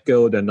very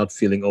get-go. They're not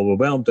feeling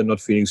overwhelmed. They're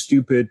not feeling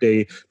stupid.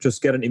 They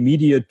just get an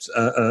immediate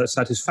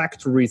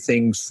satisfactory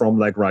things from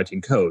like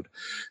writing code.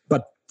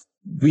 But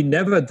we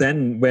never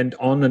then went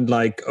on and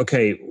like,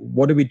 okay,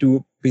 what do we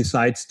do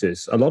besides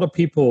this? A lot of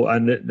people,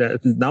 and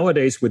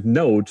nowadays with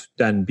Node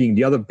then being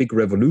the other big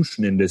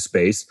revolution in this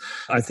space,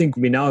 I think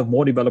we now have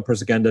more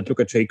developers again that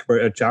look at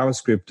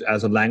JavaScript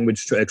as a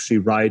language to actually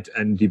write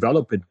and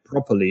develop it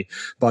properly.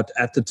 But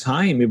at the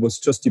time, it was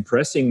just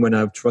depressing when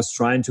I was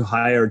trying to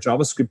hire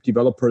JavaScript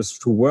developers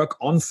to work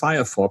on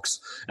Firefox,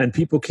 and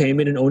people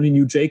came in and only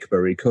knew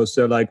jQuery because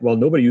they're like, well,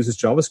 nobody uses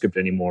JavaScript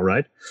anymore,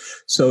 right?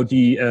 So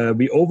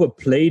we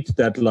overplayed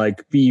that,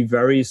 like, be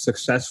very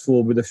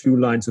successful with a few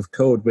lines of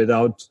code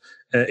without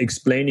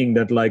explaining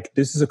that, like,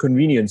 this is a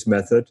convenience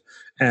method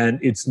and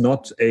it's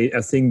not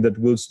a thing that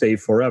will stay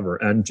forever.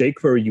 And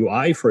jQuery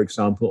UI, for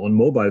example, on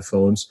mobile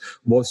phones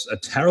was a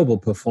terrible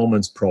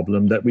performance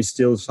problem that we're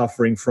still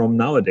suffering from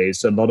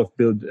nowadays. A lot of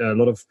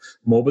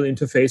mobile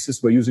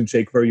interfaces were using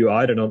jQuery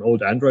UI that on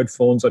old Android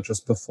phones are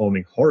just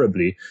performing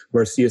horribly,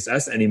 where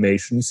CSS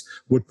animations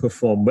would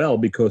perform well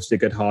because they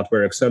get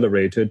hardware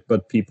accelerated,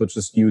 but people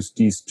just use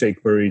these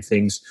jQuery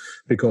things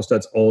because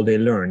that's all they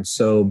learn.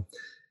 So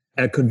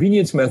a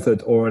convenience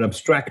method or an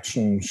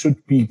abstraction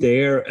should be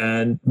there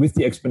and with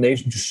the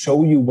explanation to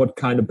show you what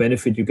kind of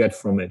benefit you get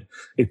from it.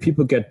 If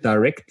people get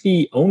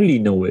directly only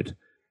know it,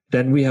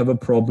 then we have a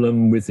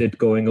problem with it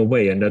going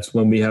away. And that's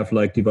when we have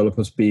like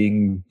developers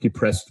being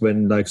depressed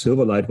when like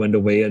Silverlight went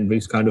away and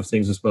these kind of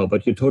things as well.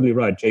 But you're totally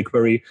right.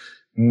 jQuery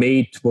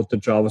made what the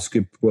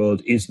JavaScript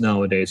world is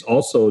nowadays.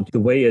 Also, the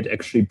way it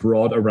actually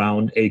brought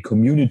around a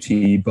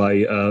community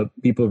by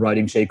people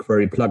writing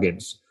jQuery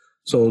plugins.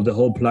 So the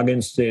whole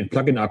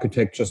plugin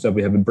architectures that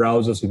we have in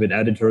browsers, even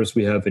editors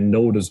we have in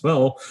Node as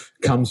well,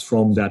 comes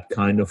from that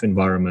kind of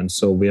environment.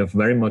 So we have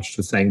very much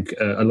to thank,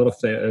 a lot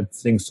of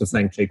things to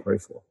thank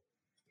jQuery for.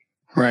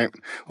 Right.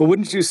 Well,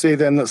 wouldn't you say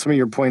then that some of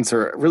your points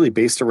are really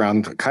based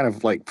around kind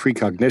of like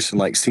precognition,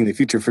 like seeing the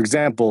future? For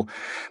example,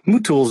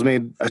 MooTools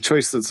made a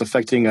choice that's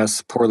affecting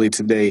us poorly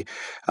today.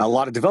 A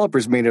lot of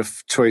developers made a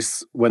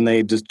choice when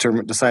they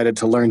decided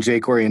to learn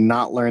jQuery and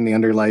not learn the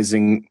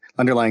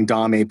underlying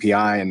DOM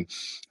API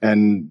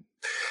and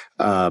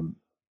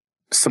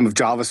some of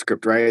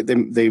JavaScript, right?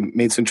 They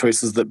made some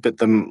choices that bit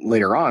them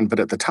later on,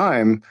 but at the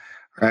time,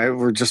 right,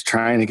 we're just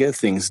trying to get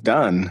things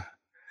done.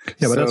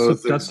 Yeah,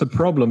 but that's the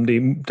problem.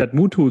 That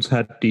MooTools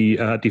had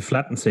the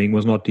flatten thing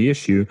was not the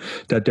issue.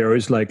 That there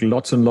is like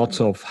lots and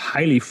lots of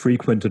highly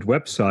frequented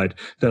websites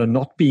that are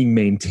not being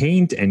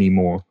maintained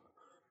anymore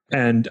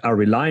and are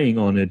relying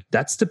on it.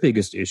 That's the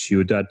biggest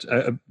issue.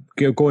 That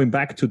going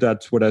back to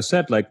that, what I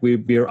said, like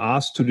we are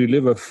asked to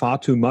deliver far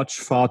too much,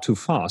 far too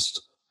fast.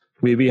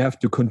 We have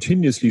to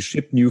continuously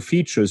ship new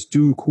features,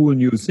 do cool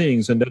new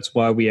things, and that's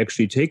why we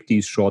actually take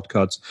these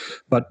shortcuts.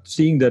 But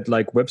seeing that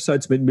like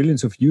websites with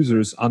millions of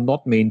users are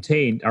not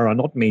maintained, or are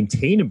not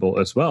maintainable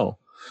as well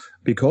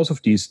because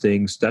of these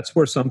things, that's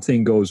where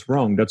something goes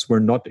wrong. That's where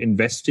not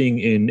investing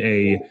in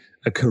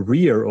a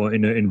career or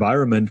in an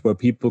environment where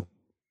people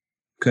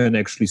can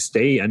actually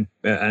stay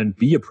and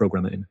be a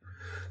programmer in.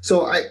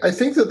 So I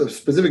think that the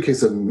specific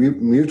case of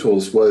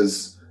MooTools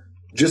was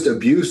just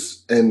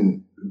abuse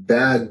and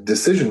bad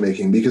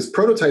decision-making, because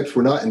prototypes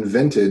were not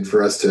invented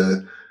for us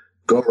to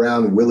go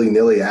around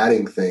willy-nilly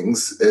adding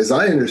things. As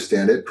I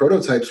understand it,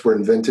 prototypes were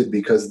invented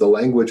because the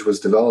language was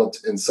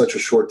developed in such a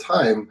short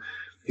time.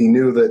 He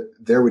knew that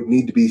there would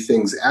need to be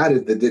things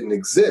added that didn't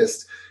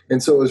exist.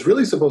 And so it was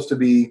really supposed to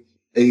be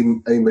a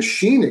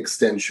machine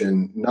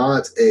extension,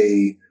 not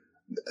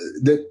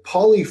that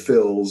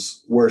polyfills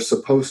were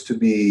supposed to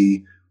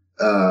be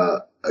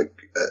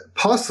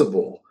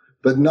possible,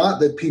 but not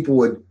that people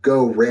would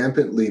go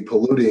rampantly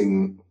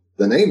polluting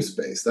the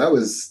namespace. That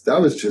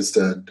was just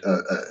a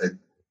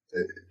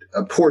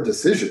poor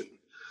decision.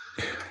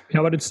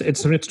 Yeah, but it's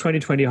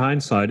 2020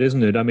 hindsight,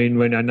 isn't it? I mean,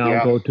 when I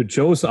now go to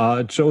Joe's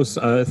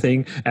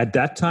thing, at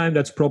that time,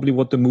 that's probably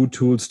what the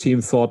MooTools team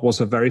thought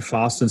was a very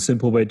fast and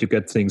simple way to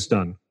get things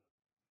done.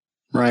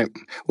 Right.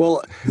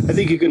 Well, I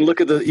think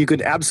you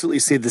could absolutely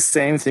say the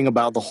same thing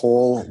about the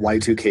whole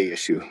Y2K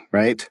issue,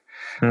 right?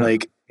 Yeah.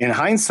 Like, in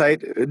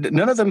hindsight,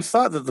 none of them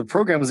thought that the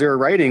programs they were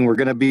writing were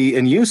going to be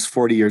in use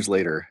 40 years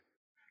later.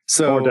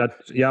 So, or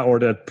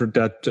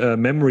that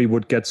memory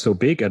would get so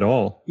big at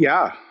all.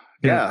 Yeah.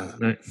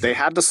 They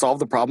had to solve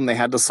the problem they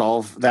had to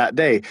solve that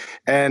day.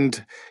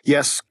 And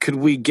yes, could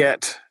we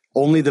get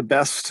only the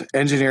best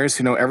engineers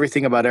who know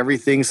everything about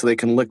everything so they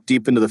can look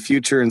deep into the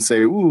future and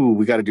say, ooh,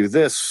 we got to do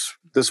this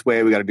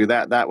way, we got to do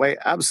that way.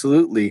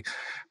 Absolutely.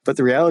 But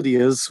the reality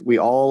is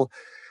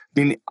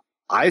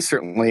I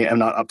certainly am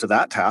not up to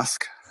that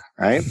task,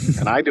 right?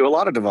 And I do a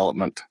lot of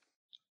development.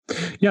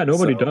 Yeah,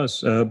 nobody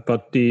does.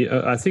 But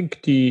I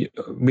think we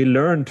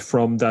learned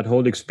from that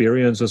whole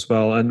experience as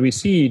well, and we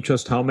see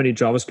just how many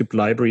JavaScript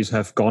libraries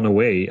have gone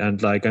away.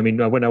 And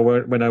when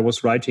I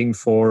was writing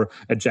for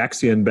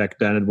Ajaxian back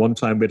then, at one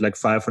time we had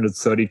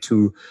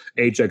 532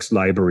 Ajax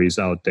libraries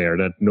out there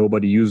that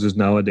nobody uses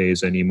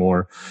nowadays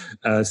anymore.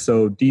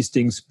 So these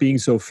things being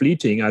so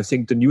fleeting, I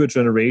think the newer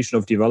generation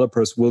of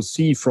developers will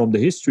see from the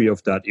history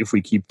of that, if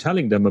we keep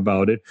telling them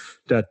about it,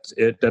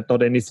 that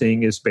not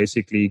anything is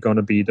basically going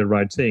to be the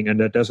right thing. And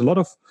that there's a lot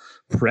of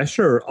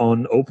pressure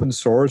on open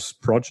source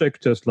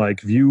projects like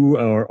Vue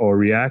or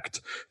React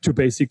to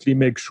basically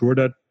make sure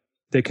that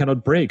they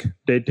cannot break.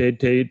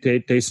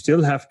 They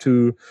still have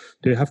to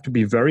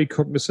be very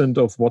cognizant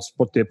of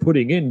what they're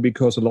putting in,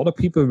 because a lot of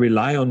people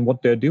rely on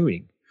what they're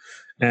doing.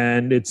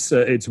 And it's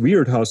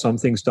weird how some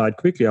things died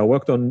quickly. I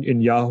worked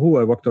in Yahoo,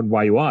 I worked on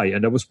YUI,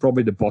 and that was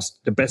probably the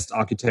best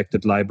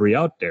architected library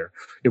out there.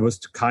 It was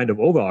kind of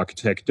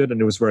over-architected, and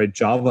it was very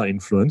Java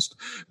influenced.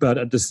 But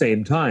at the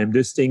same time,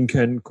 this thing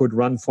could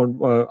run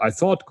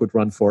could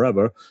run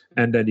forever.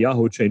 And then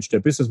Yahoo changed their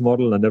business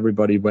model, and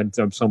everybody went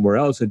somewhere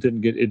else. It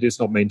is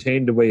not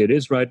maintained the way it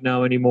is right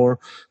now anymore.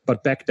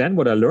 But back then,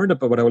 what I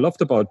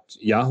loved about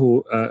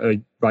Yahoo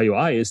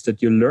YUI is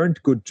that you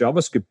learned good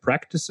JavaScript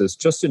practices,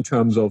 just in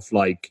terms of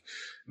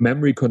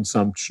memory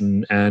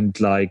consumption and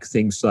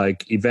things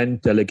like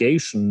event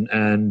delegation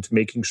and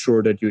making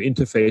sure that your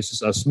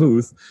interfaces are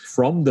smooth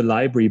from the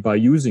library by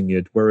using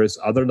it. Whereas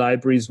other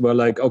libraries were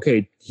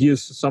okay,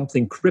 here's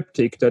something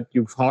cryptic that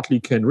you hardly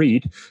can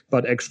read,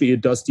 but actually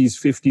it does these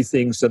 50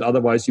 things that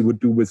otherwise you would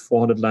do with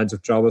 400 lines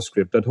of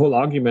JavaScript. That whole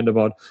argument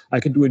about I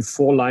can do in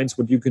 4 lines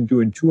what you can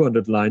do in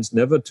 200 lines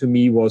never to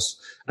me was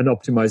an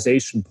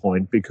optimization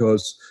point,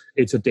 because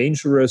it's a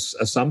dangerous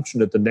assumption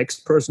that the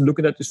next person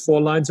looking at these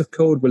 4 lines of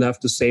code will have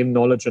the same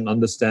knowledge and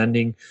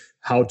understanding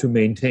how to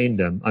maintain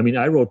them. I mean,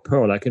 I wrote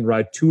Perl. I can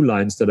write 2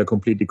 lines that are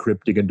completely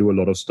cryptic and do a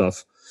lot of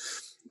stuff,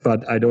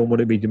 but I don't want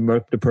to be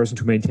the person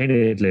to maintain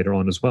it later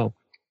on as well.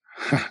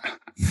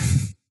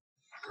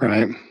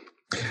 Right.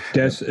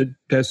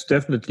 There's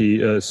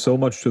definitely so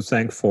much to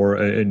thank for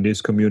in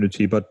this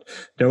community, but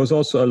there was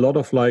also a lot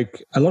of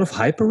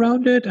hype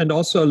around it, and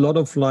also a lot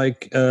of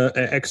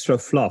extra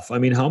fluff. I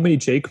mean, how many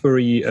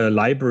jQuery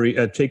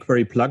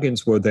jQuery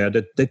plugins were there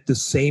that did the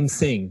same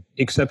thing,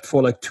 except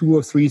for 2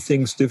 or 3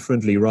 things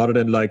differently, rather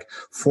than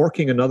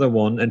forking another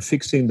one and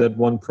fixing that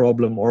one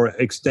problem, or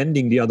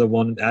extending the other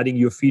one and adding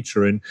your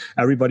feature in?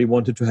 Everybody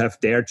wanted to have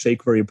their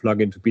jQuery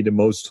plugin to be the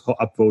most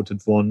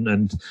upvoted one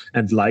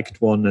and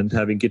liked one, and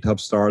having GitHub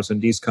stars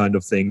and these kind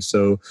of things.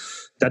 So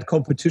that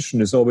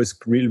competition is always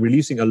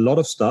releasing a lot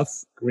of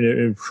stuff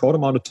in a short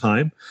amount of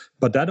time,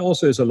 but that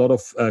also is a lot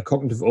of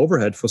cognitive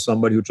overhead for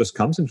somebody who just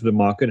comes into the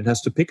market and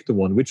has to pick the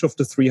one. Which of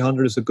the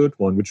 300 is a good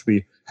one, which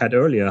we had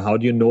earlier? How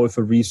do you know if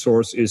a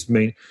resource is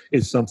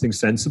something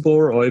sensible,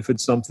 or if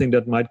it's something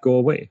that might go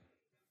away?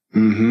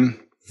 Mm-hmm.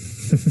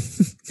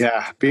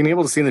 Yeah, being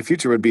able to see in the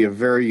future would be a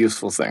very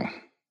useful thing.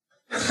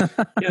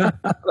 Yeah.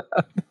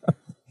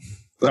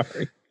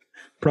 Sorry.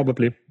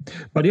 Probably.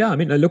 But yeah, I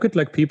mean, I look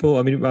at people,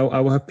 I mean, I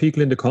will have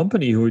people in the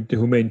company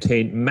who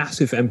maintain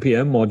massive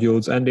NPM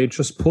modules, and they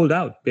just pulled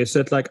out. They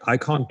said I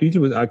can't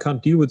deal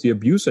with the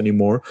abuse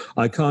anymore.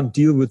 I can't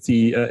deal with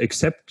the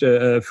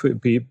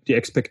the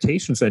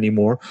expectations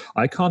anymore.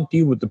 I can't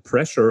deal with the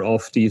pressure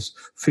of these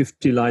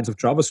 50 lines of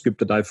JavaScript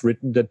that I've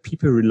written that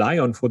people rely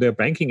on for their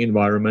banking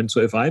environment. So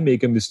if I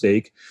make a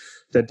mistake,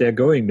 that they're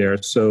going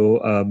there. So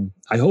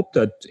I hope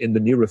that in the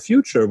nearer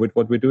future, with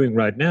what we're doing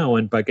right now,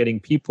 and by getting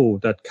people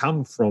that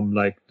come from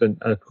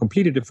a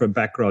completely different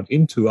background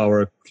into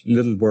our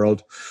little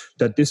world,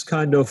 that this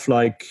kind of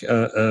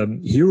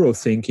hero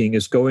thinking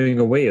is going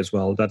away as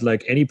well. That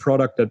any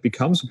product that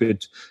becomes a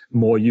bit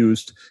more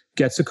used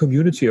gets a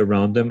community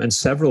around them, and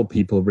several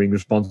people being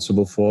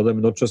responsible for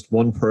them, not just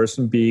one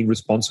person being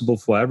responsible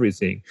for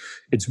everything.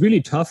 It's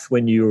really tough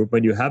when you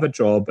have a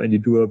job and you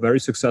do a very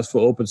successful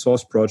open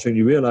source project,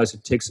 you realize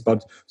it takes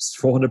about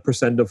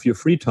 400% of your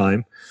free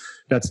time.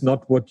 That's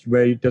not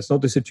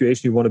the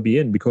situation you want to be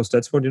in, because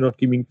that's what you're not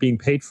being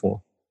paid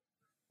for.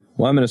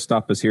 Well, I'm going to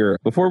stop us here.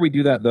 Before we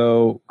do that,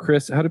 though,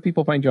 Chris, how do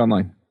people find you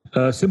online?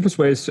 Simplest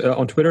way is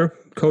on Twitter,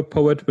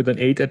 CodePoet with an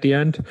 8 at the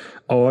end,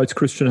 or it's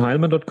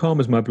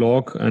christianheilmann.com is my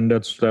blog, and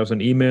there's an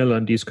email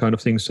and these kind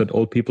of things that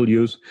old people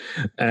use.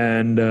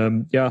 And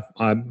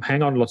I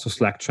hang on lots of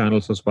Slack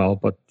channels as well,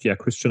 but yeah,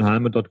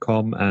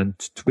 christianheilmann.com, and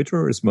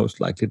Twitter is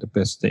most likely the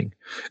best thing.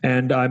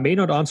 And I may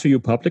not answer you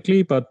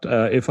publicly, but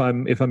if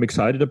I'm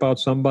excited about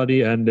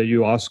somebody and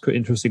you ask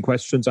interesting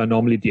questions, I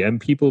normally DM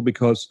people,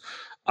 because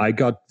I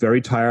got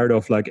very tired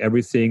of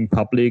everything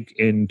public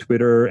in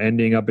Twitter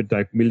ending up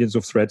at millions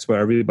of threads where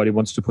everybody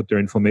wants to put their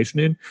information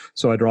in.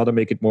 So I'd rather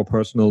make it more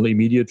personal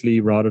immediately,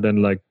 rather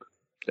than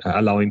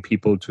allowing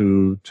people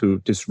to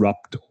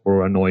disrupt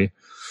or annoy.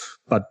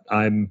 But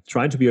I'm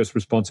trying to be as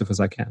responsive as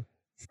I can.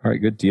 All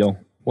right, good deal.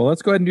 Well,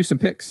 let's go ahead and do some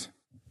picks.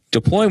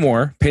 Deploy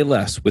more, pay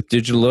less with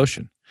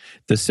DigitalOcean,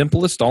 the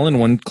simplest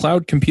all-in-one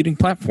cloud computing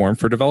platform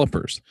for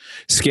developers.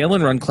 Scale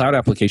and run cloud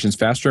applications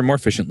faster and more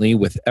efficiently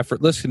with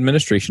effortless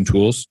administration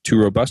tools to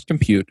robust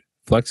compute,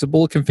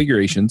 flexible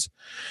configurations,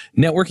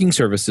 networking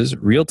services,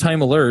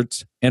 real-time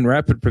alerts, and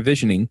rapid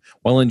provisioning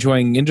while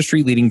enjoying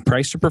industry-leading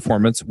price to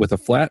performance with a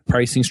flat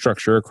pricing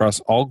structure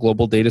across all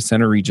global data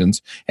center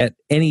regions at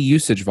any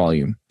usage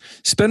volume.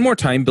 Spend more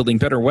time building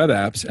better web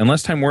apps and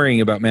less time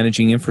worrying about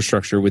managing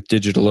infrastructure with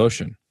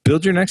DigitalOcean.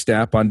 Build your next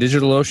app on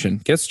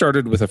DigitalOcean. Get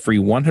started with a free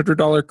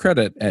 $100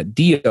 credit at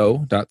do.co/jabber.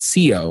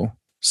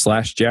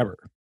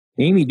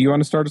 Amy, do you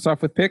want to start us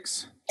off with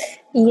picks?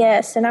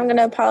 Yes, and I'm going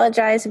to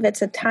apologize if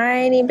it's a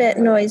tiny bit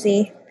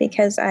noisy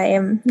because I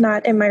am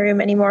not in my room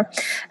anymore.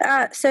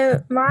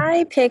 So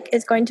my pick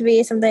is going to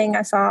be something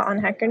I saw on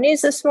Hacker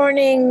News this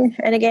morning.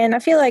 And again, I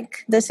feel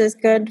like this is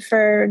good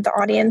for the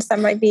audience that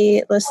might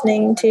be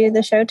listening to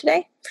the show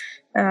today.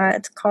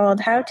 It's called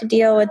How to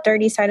Deal with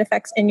Dirty Side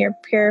Effects in Your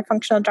Pure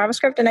Functional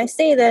JavaScript. And I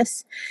say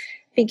this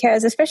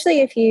because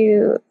especially if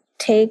you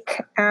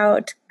take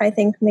out, I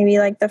think maybe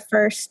like the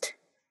first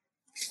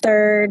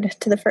third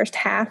to the first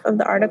half of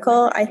the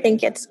article, I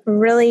think it's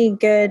really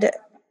good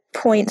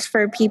points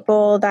for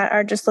people that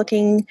are just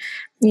looking,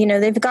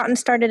 they've gotten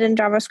started in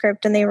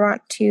JavaScript and they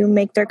want to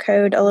make their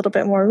code a little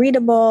bit more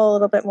readable, a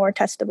little bit more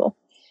testable.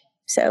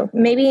 So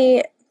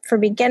maybe for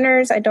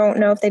beginners, I don't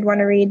know if they'd want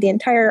to read the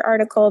entire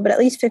article, but at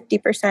least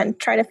 50%,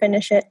 try to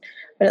finish it.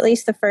 But at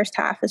least the first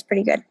half is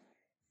pretty good.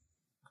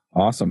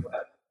 Awesome.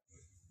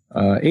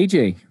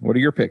 AJ, what are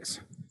your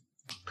picks?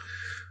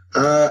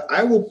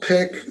 I will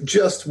pick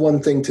just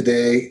one thing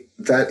today.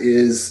 That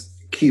is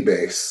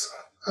Keybase.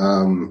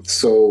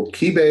 So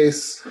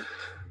Keybase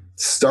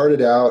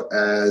started out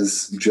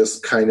as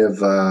just kind of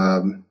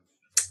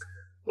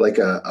like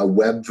a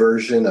web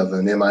version of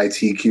an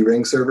MIT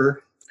keyring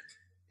server.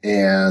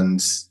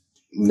 And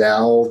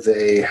now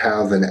they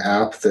have an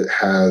app that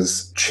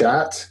has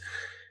chat.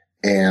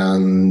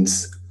 And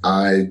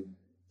I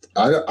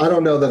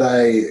don't know that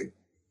I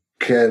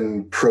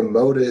can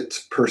promote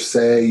it per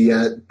se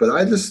yet, but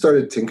I just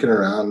started tinkering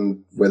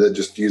around with it,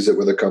 just use it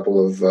with a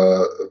couple of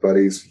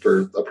buddies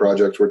for a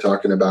project we're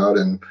talking about.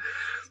 And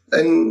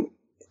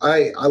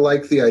I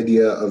like the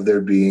idea of there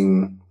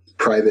being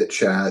private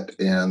chat,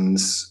 and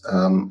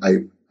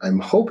I'm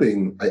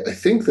hoping, I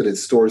think that it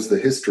stores the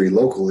history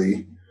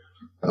locally.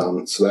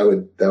 So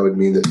that would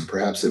mean that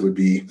perhaps it would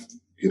be,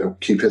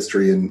 keep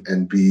history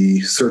and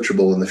be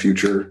searchable in the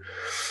future.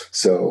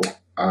 So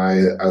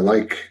I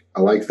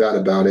like that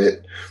about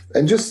it.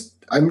 And just,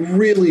 I'm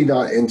really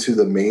not into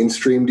the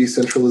mainstream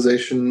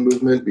decentralization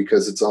movement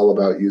because it's all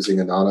about using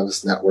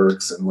anonymous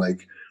networks and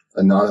like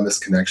anonymous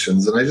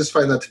connections. And I just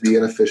find that to be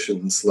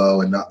inefficient and slow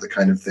and not the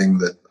kind of thing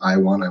that I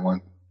want. I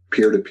want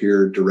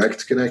peer-to-peer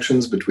direct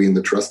connections between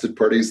the trusted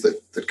parties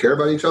that care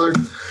about each other.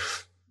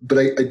 But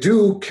I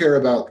do care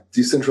about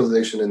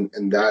decentralization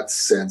in that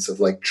sense of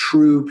like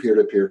true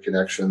peer-to-peer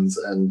connections.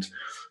 And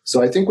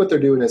so I think what they're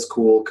doing is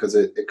cool because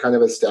it kind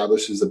of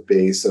establishes a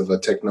base of a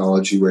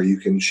technology where you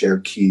can share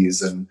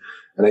keys. And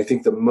I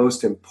think the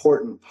most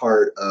important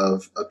part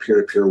of a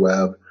peer-to-peer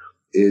web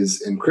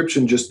is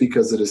encryption, just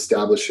because it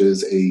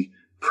establishes a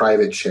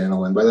private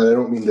channel. And by that, I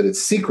don't mean that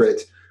it's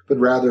secret, but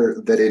rather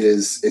that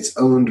it's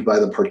owned by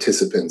the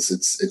participants.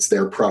 It's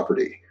their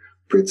property.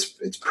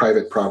 It's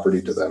private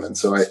property to them. And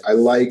so I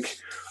like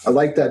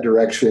that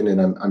direction,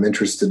 and I'm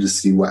interested to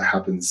see what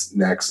happens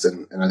next.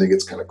 And I think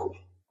it's kind of cool.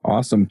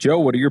 Awesome. Joe,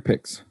 what are your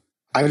picks?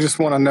 I just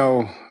want to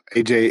know,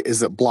 AJ,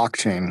 is it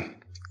blockchain?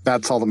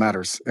 That's all that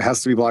matters. It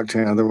has to be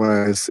blockchain.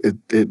 Otherwise,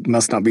 it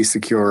must not be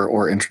secure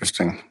or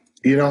interesting.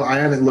 I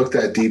haven't looked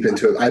that deep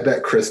into it. I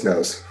bet Chris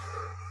knows.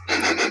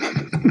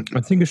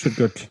 I think you should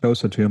go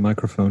closer to your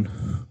microphone.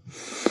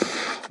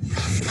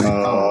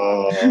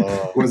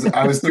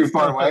 I was too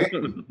far away?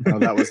 No,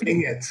 that was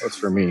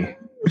for me.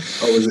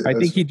 Oh, was it? I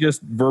think he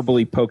just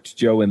verbally poked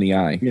Joe in the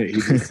eye. Yeah, he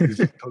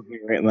just poked me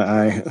right in the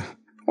eye.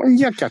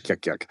 Yuck.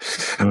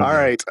 All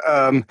right.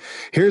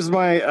 Here's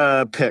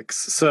my picks.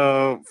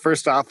 So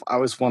first off, I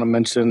always want to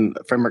mention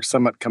Framework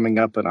Summit coming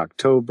up in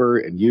October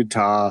in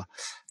Utah.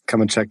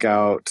 Come and check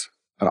out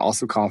an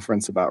awesome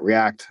conference about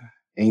React,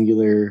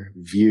 Angular,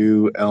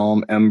 Vue,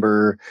 Elm,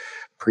 Ember,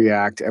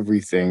 Preact,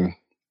 everything.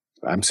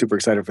 I'm super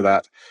excited for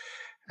that.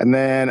 And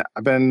then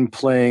I've been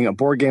playing a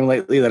board game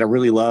lately that I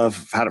really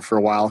love. I've had it for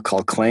a while,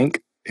 called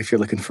Clank. If you're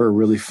looking for a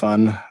really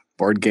fun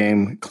board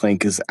game,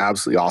 Clank is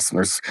absolutely awesome.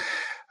 There's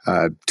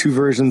 2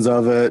 versions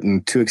of it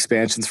and 2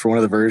 expansions for one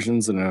of the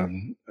versions and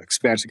an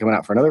expansion coming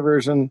out for another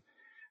version.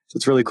 So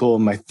it's really cool.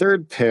 My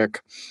third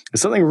pick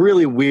is something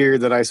really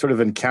weird that I sort of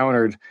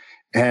encountered,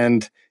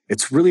 and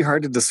it's really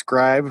hard to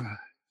describe,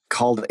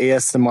 called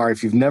ASMR.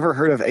 If you've never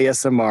heard of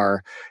ASMR,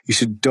 you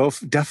should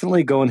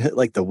definitely go and hit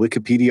like the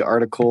Wikipedia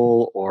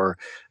article or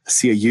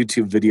see a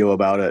YouTube video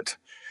about it.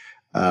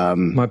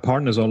 My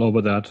partner's all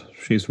over that.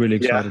 She's really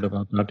excited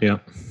about that, yeah.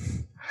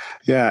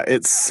 Yeah,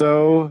 it's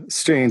so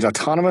strange.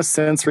 Autonomous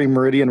sensory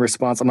meridian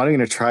response. I'm not even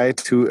going to try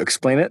to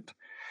explain it,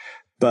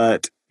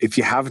 but if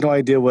you have no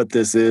idea what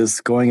this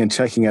is, going and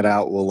checking it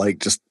out will like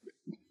just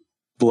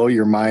blow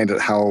your mind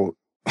at how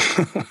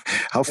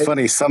how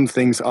funny some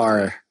things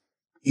are.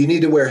 You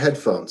need to wear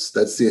headphones.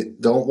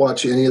 Don't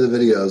watch any of the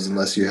videos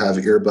unless you have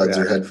earbuds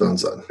or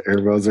headphones on.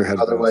 Earbuds or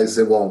headphones. Otherwise,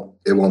 it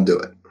won't do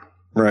it.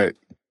 Right.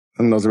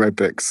 And those are my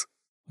picks.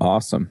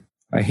 Awesome.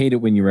 I hate it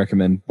when you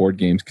recommend board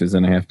games because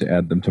then I have to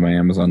add them to my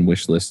Amazon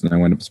wish list and I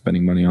wind up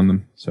spending money on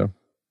them. So,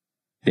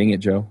 dang it,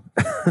 Joe.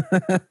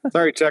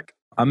 Sorry, Chuck.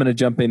 I'm going to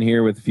jump in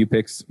here with a few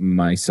picks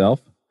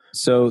myself.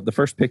 So the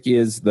first pick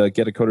is the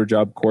Get a Coder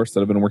Job course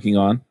that I've been working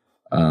on,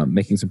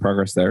 making some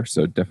progress there.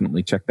 So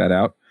definitely check that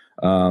out.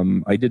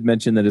 I did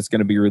mention that it's going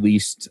to be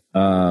released,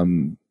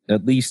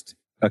 at least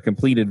a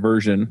completed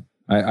version.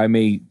 I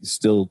may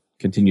still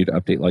continue to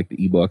update like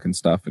the ebook and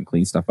stuff and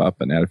clean stuff up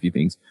and add a few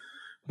things.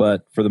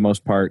 But for the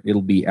most part,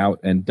 it'll be out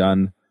and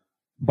done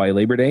by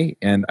Labor Day.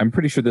 And I'm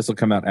pretty sure this will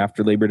come out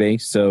after Labor Day.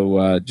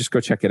 So just go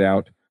check it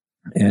out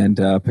and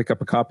pick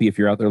up a copy if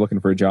you're out there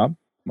looking for a job.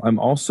 I'm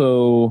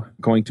also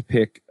going to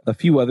pick a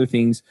few other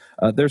things.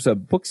 There's a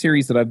book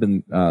series that I've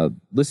been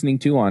listening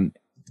to on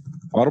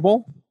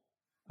Audible.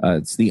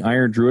 It's the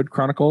Iron Druid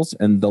Chronicles,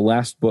 and the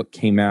last book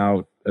came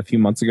out a few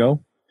months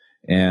ago.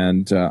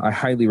 And I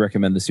highly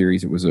recommend the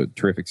series. It was a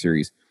terrific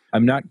series.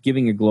 I'm not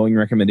giving a glowing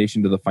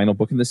recommendation to the final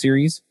book in the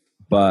series,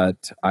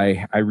 but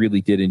I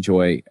really did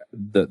enjoy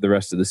the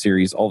rest of the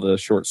series, all the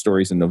short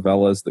stories and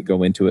novellas that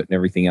go into it and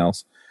everything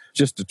else.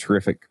 Just a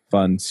terrific,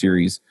 fun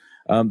series.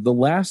 The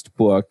last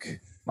book,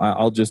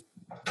 I'll just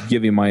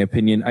give you my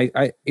opinion.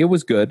 It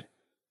was good,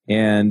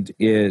 and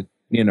it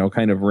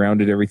kind of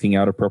rounded everything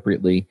out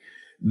appropriately.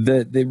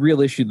 The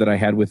real issue that I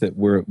had with it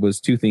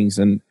was two things,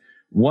 and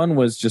one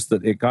was just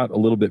that it got a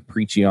little bit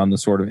preachy on the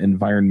sort of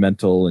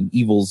environmental and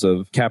evils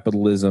of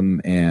capitalism,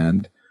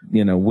 and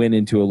went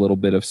into a little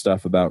bit of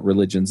stuff about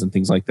religions and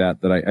things like that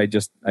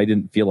I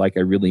didn't feel like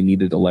I really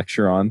needed a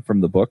lecture on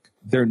from the book.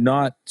 They're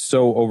not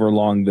so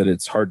overlong that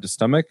it's hard to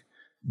stomach,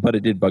 but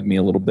it did bug me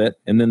a little bit.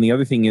 And then the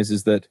other thing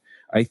is that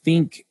I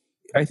think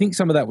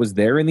some of that was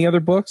there in the other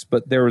books,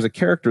 but there was a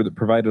character that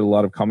provided a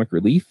lot of comic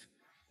relief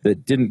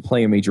that didn't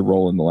play a major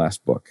role in the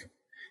last book.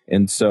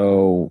 And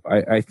so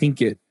I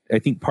think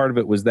part of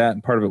it was that,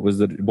 and part of it was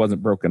that it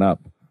wasn't broken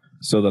up,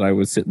 so that I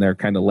was sitting there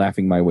kind of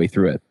laughing my way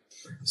through it.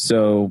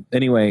 So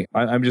anyway,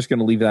 I'm just going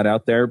to leave that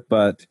out there,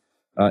 but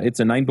it's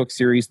a 9-book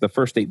series. The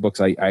first 8 books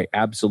I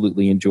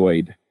absolutely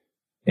enjoyed,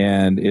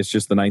 and it's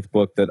just the 9th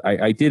book that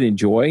I did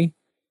enjoy.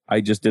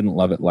 I just didn't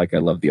love it like I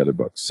loved the other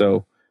books.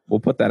 So we'll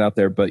put that out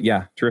there. But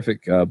yeah,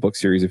 terrific book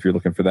series if you're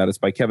looking for that. It's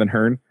by Kevin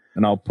Hearn,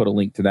 and I'll put a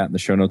link to that in the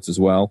show notes as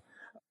well.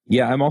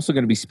 Yeah, I'm also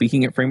going to be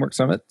speaking at Framework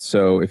Summit.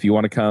 So if you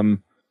want to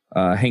come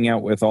hang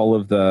out with all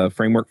of the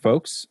Framework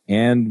folks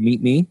and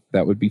meet me,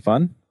 that would be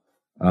fun.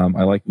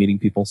 I like meeting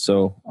people,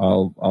 so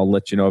I'll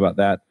let you know about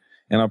that.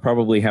 And I'll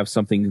probably have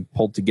something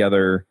pulled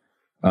together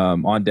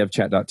on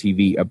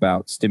devchat.tv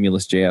about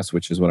Stimulus.js,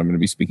 which is what I'm going to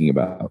be speaking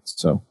about.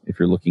 So if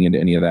you're looking into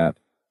any of that,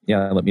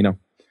 yeah, let me know.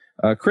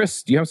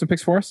 Chris, do you have some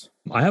picks for us?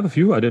 I have a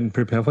few. I didn't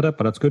prepare for that,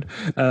 but that's good.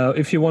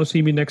 If you want to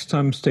see me next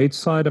time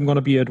stateside, I'm going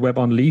to be at Web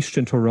Unleashed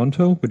in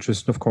Toronto, which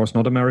is, of course,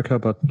 not America,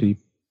 but the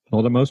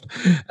northernmost.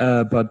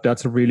 But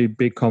that's a really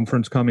big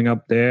conference coming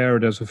up there.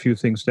 There's a few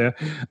things there.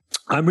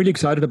 I'm really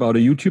excited about a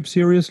YouTube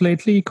series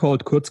lately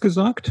called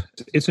Kurzgesagt.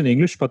 It's in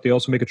English, but they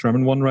also make a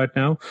German one right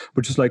now,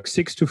 which is like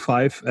 6 to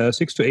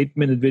 8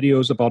 minute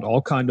videos about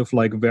all kind of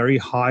like very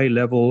high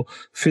level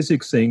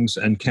physics things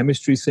and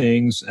chemistry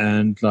things.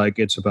 And like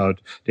it's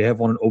about, they have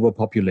one on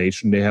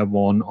overpopulation. They have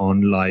one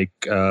on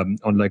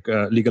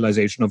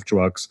legalization of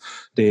drugs.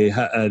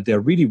 They're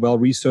really well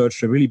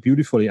researched. They're really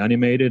beautifully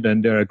animated,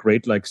 and they're a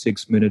great like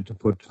 6 minute to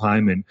put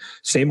time in.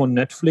 Same on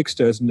Netflix.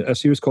 There's a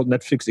series called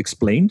Netflix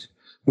Explained,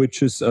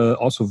 which is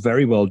also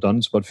very well done.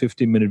 It's about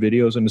 15-minute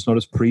videos, and it's not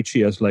as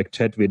preachy as like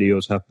TED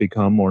videos have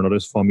become, or not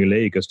as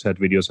formulaic as TED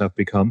videos have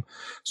become.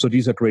 So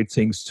these are great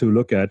things to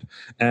look at.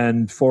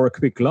 And for a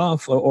quick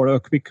laugh or a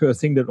quick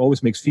thing that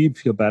always makes me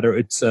feel better,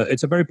 it's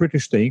a very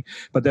British thing.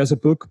 But there's a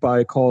book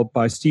by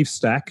Steve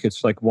Stack.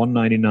 It's like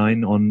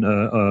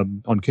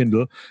 $1.99 on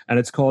Kindle, and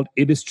it's called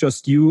 "It Is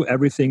Just You,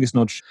 Everything Is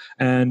Not."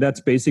 And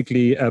that's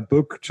basically a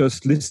book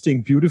just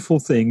listing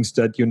beautiful things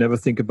that you never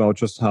think about,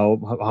 just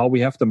how we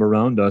have them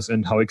around us,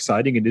 and how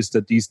exciting it is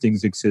that these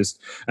things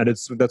exist. And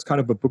that's kind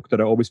of a book that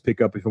I always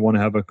pick up if I want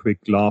to have a quick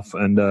laugh,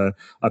 and I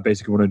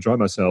basically want to enjoy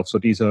myself. So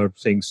these are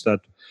things that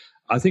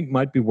I think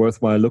might be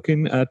worthwhile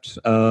looking at.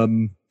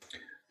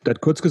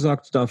 That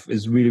Kurzgesagt stuff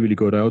is really, really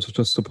good. I also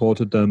just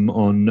supported them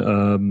on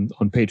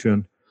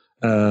Patreon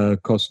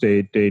because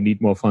they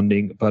need more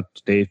funding, but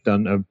they've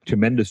done a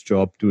tremendous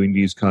job doing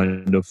these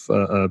kind of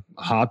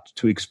hard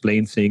to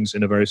explain things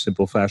in a very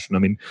simple fashion. I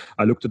mean,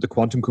 I looked at the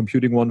quantum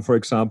computing one, for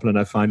example, and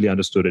I finally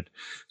understood it.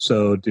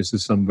 So this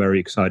is some very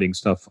exciting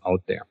stuff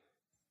out there.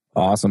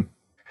 Awesome.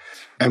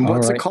 And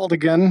what's it called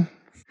again?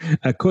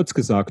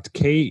 Kurzgesagt,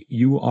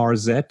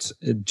 Kurzgesagt.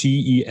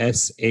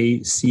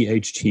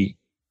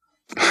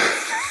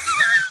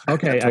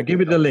 Okay, I'll give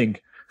you the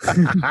link.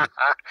 Yeah,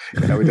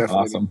 we definitely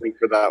Awesome. need a link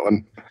for that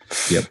one.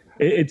 Yep.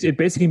 It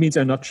basically means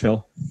a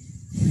nutshell.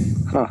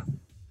 Huh.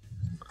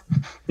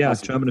 Yeah,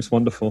 Awesome. German is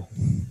wonderful.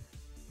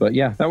 But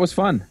yeah, that was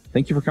fun.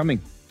 Thank you for coming.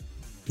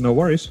 No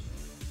worries.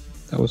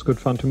 That was good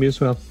fun to me as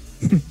well.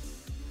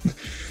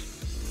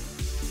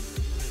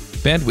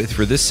 Bandwidth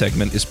for this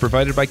segment is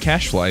provided by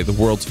CacheFly, the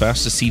world's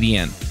fastest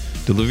CDN.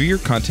 Deliver your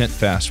content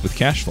fast with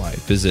CacheFly.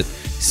 Visit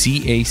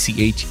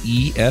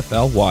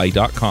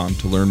CACHEFLY.com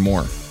to learn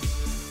more.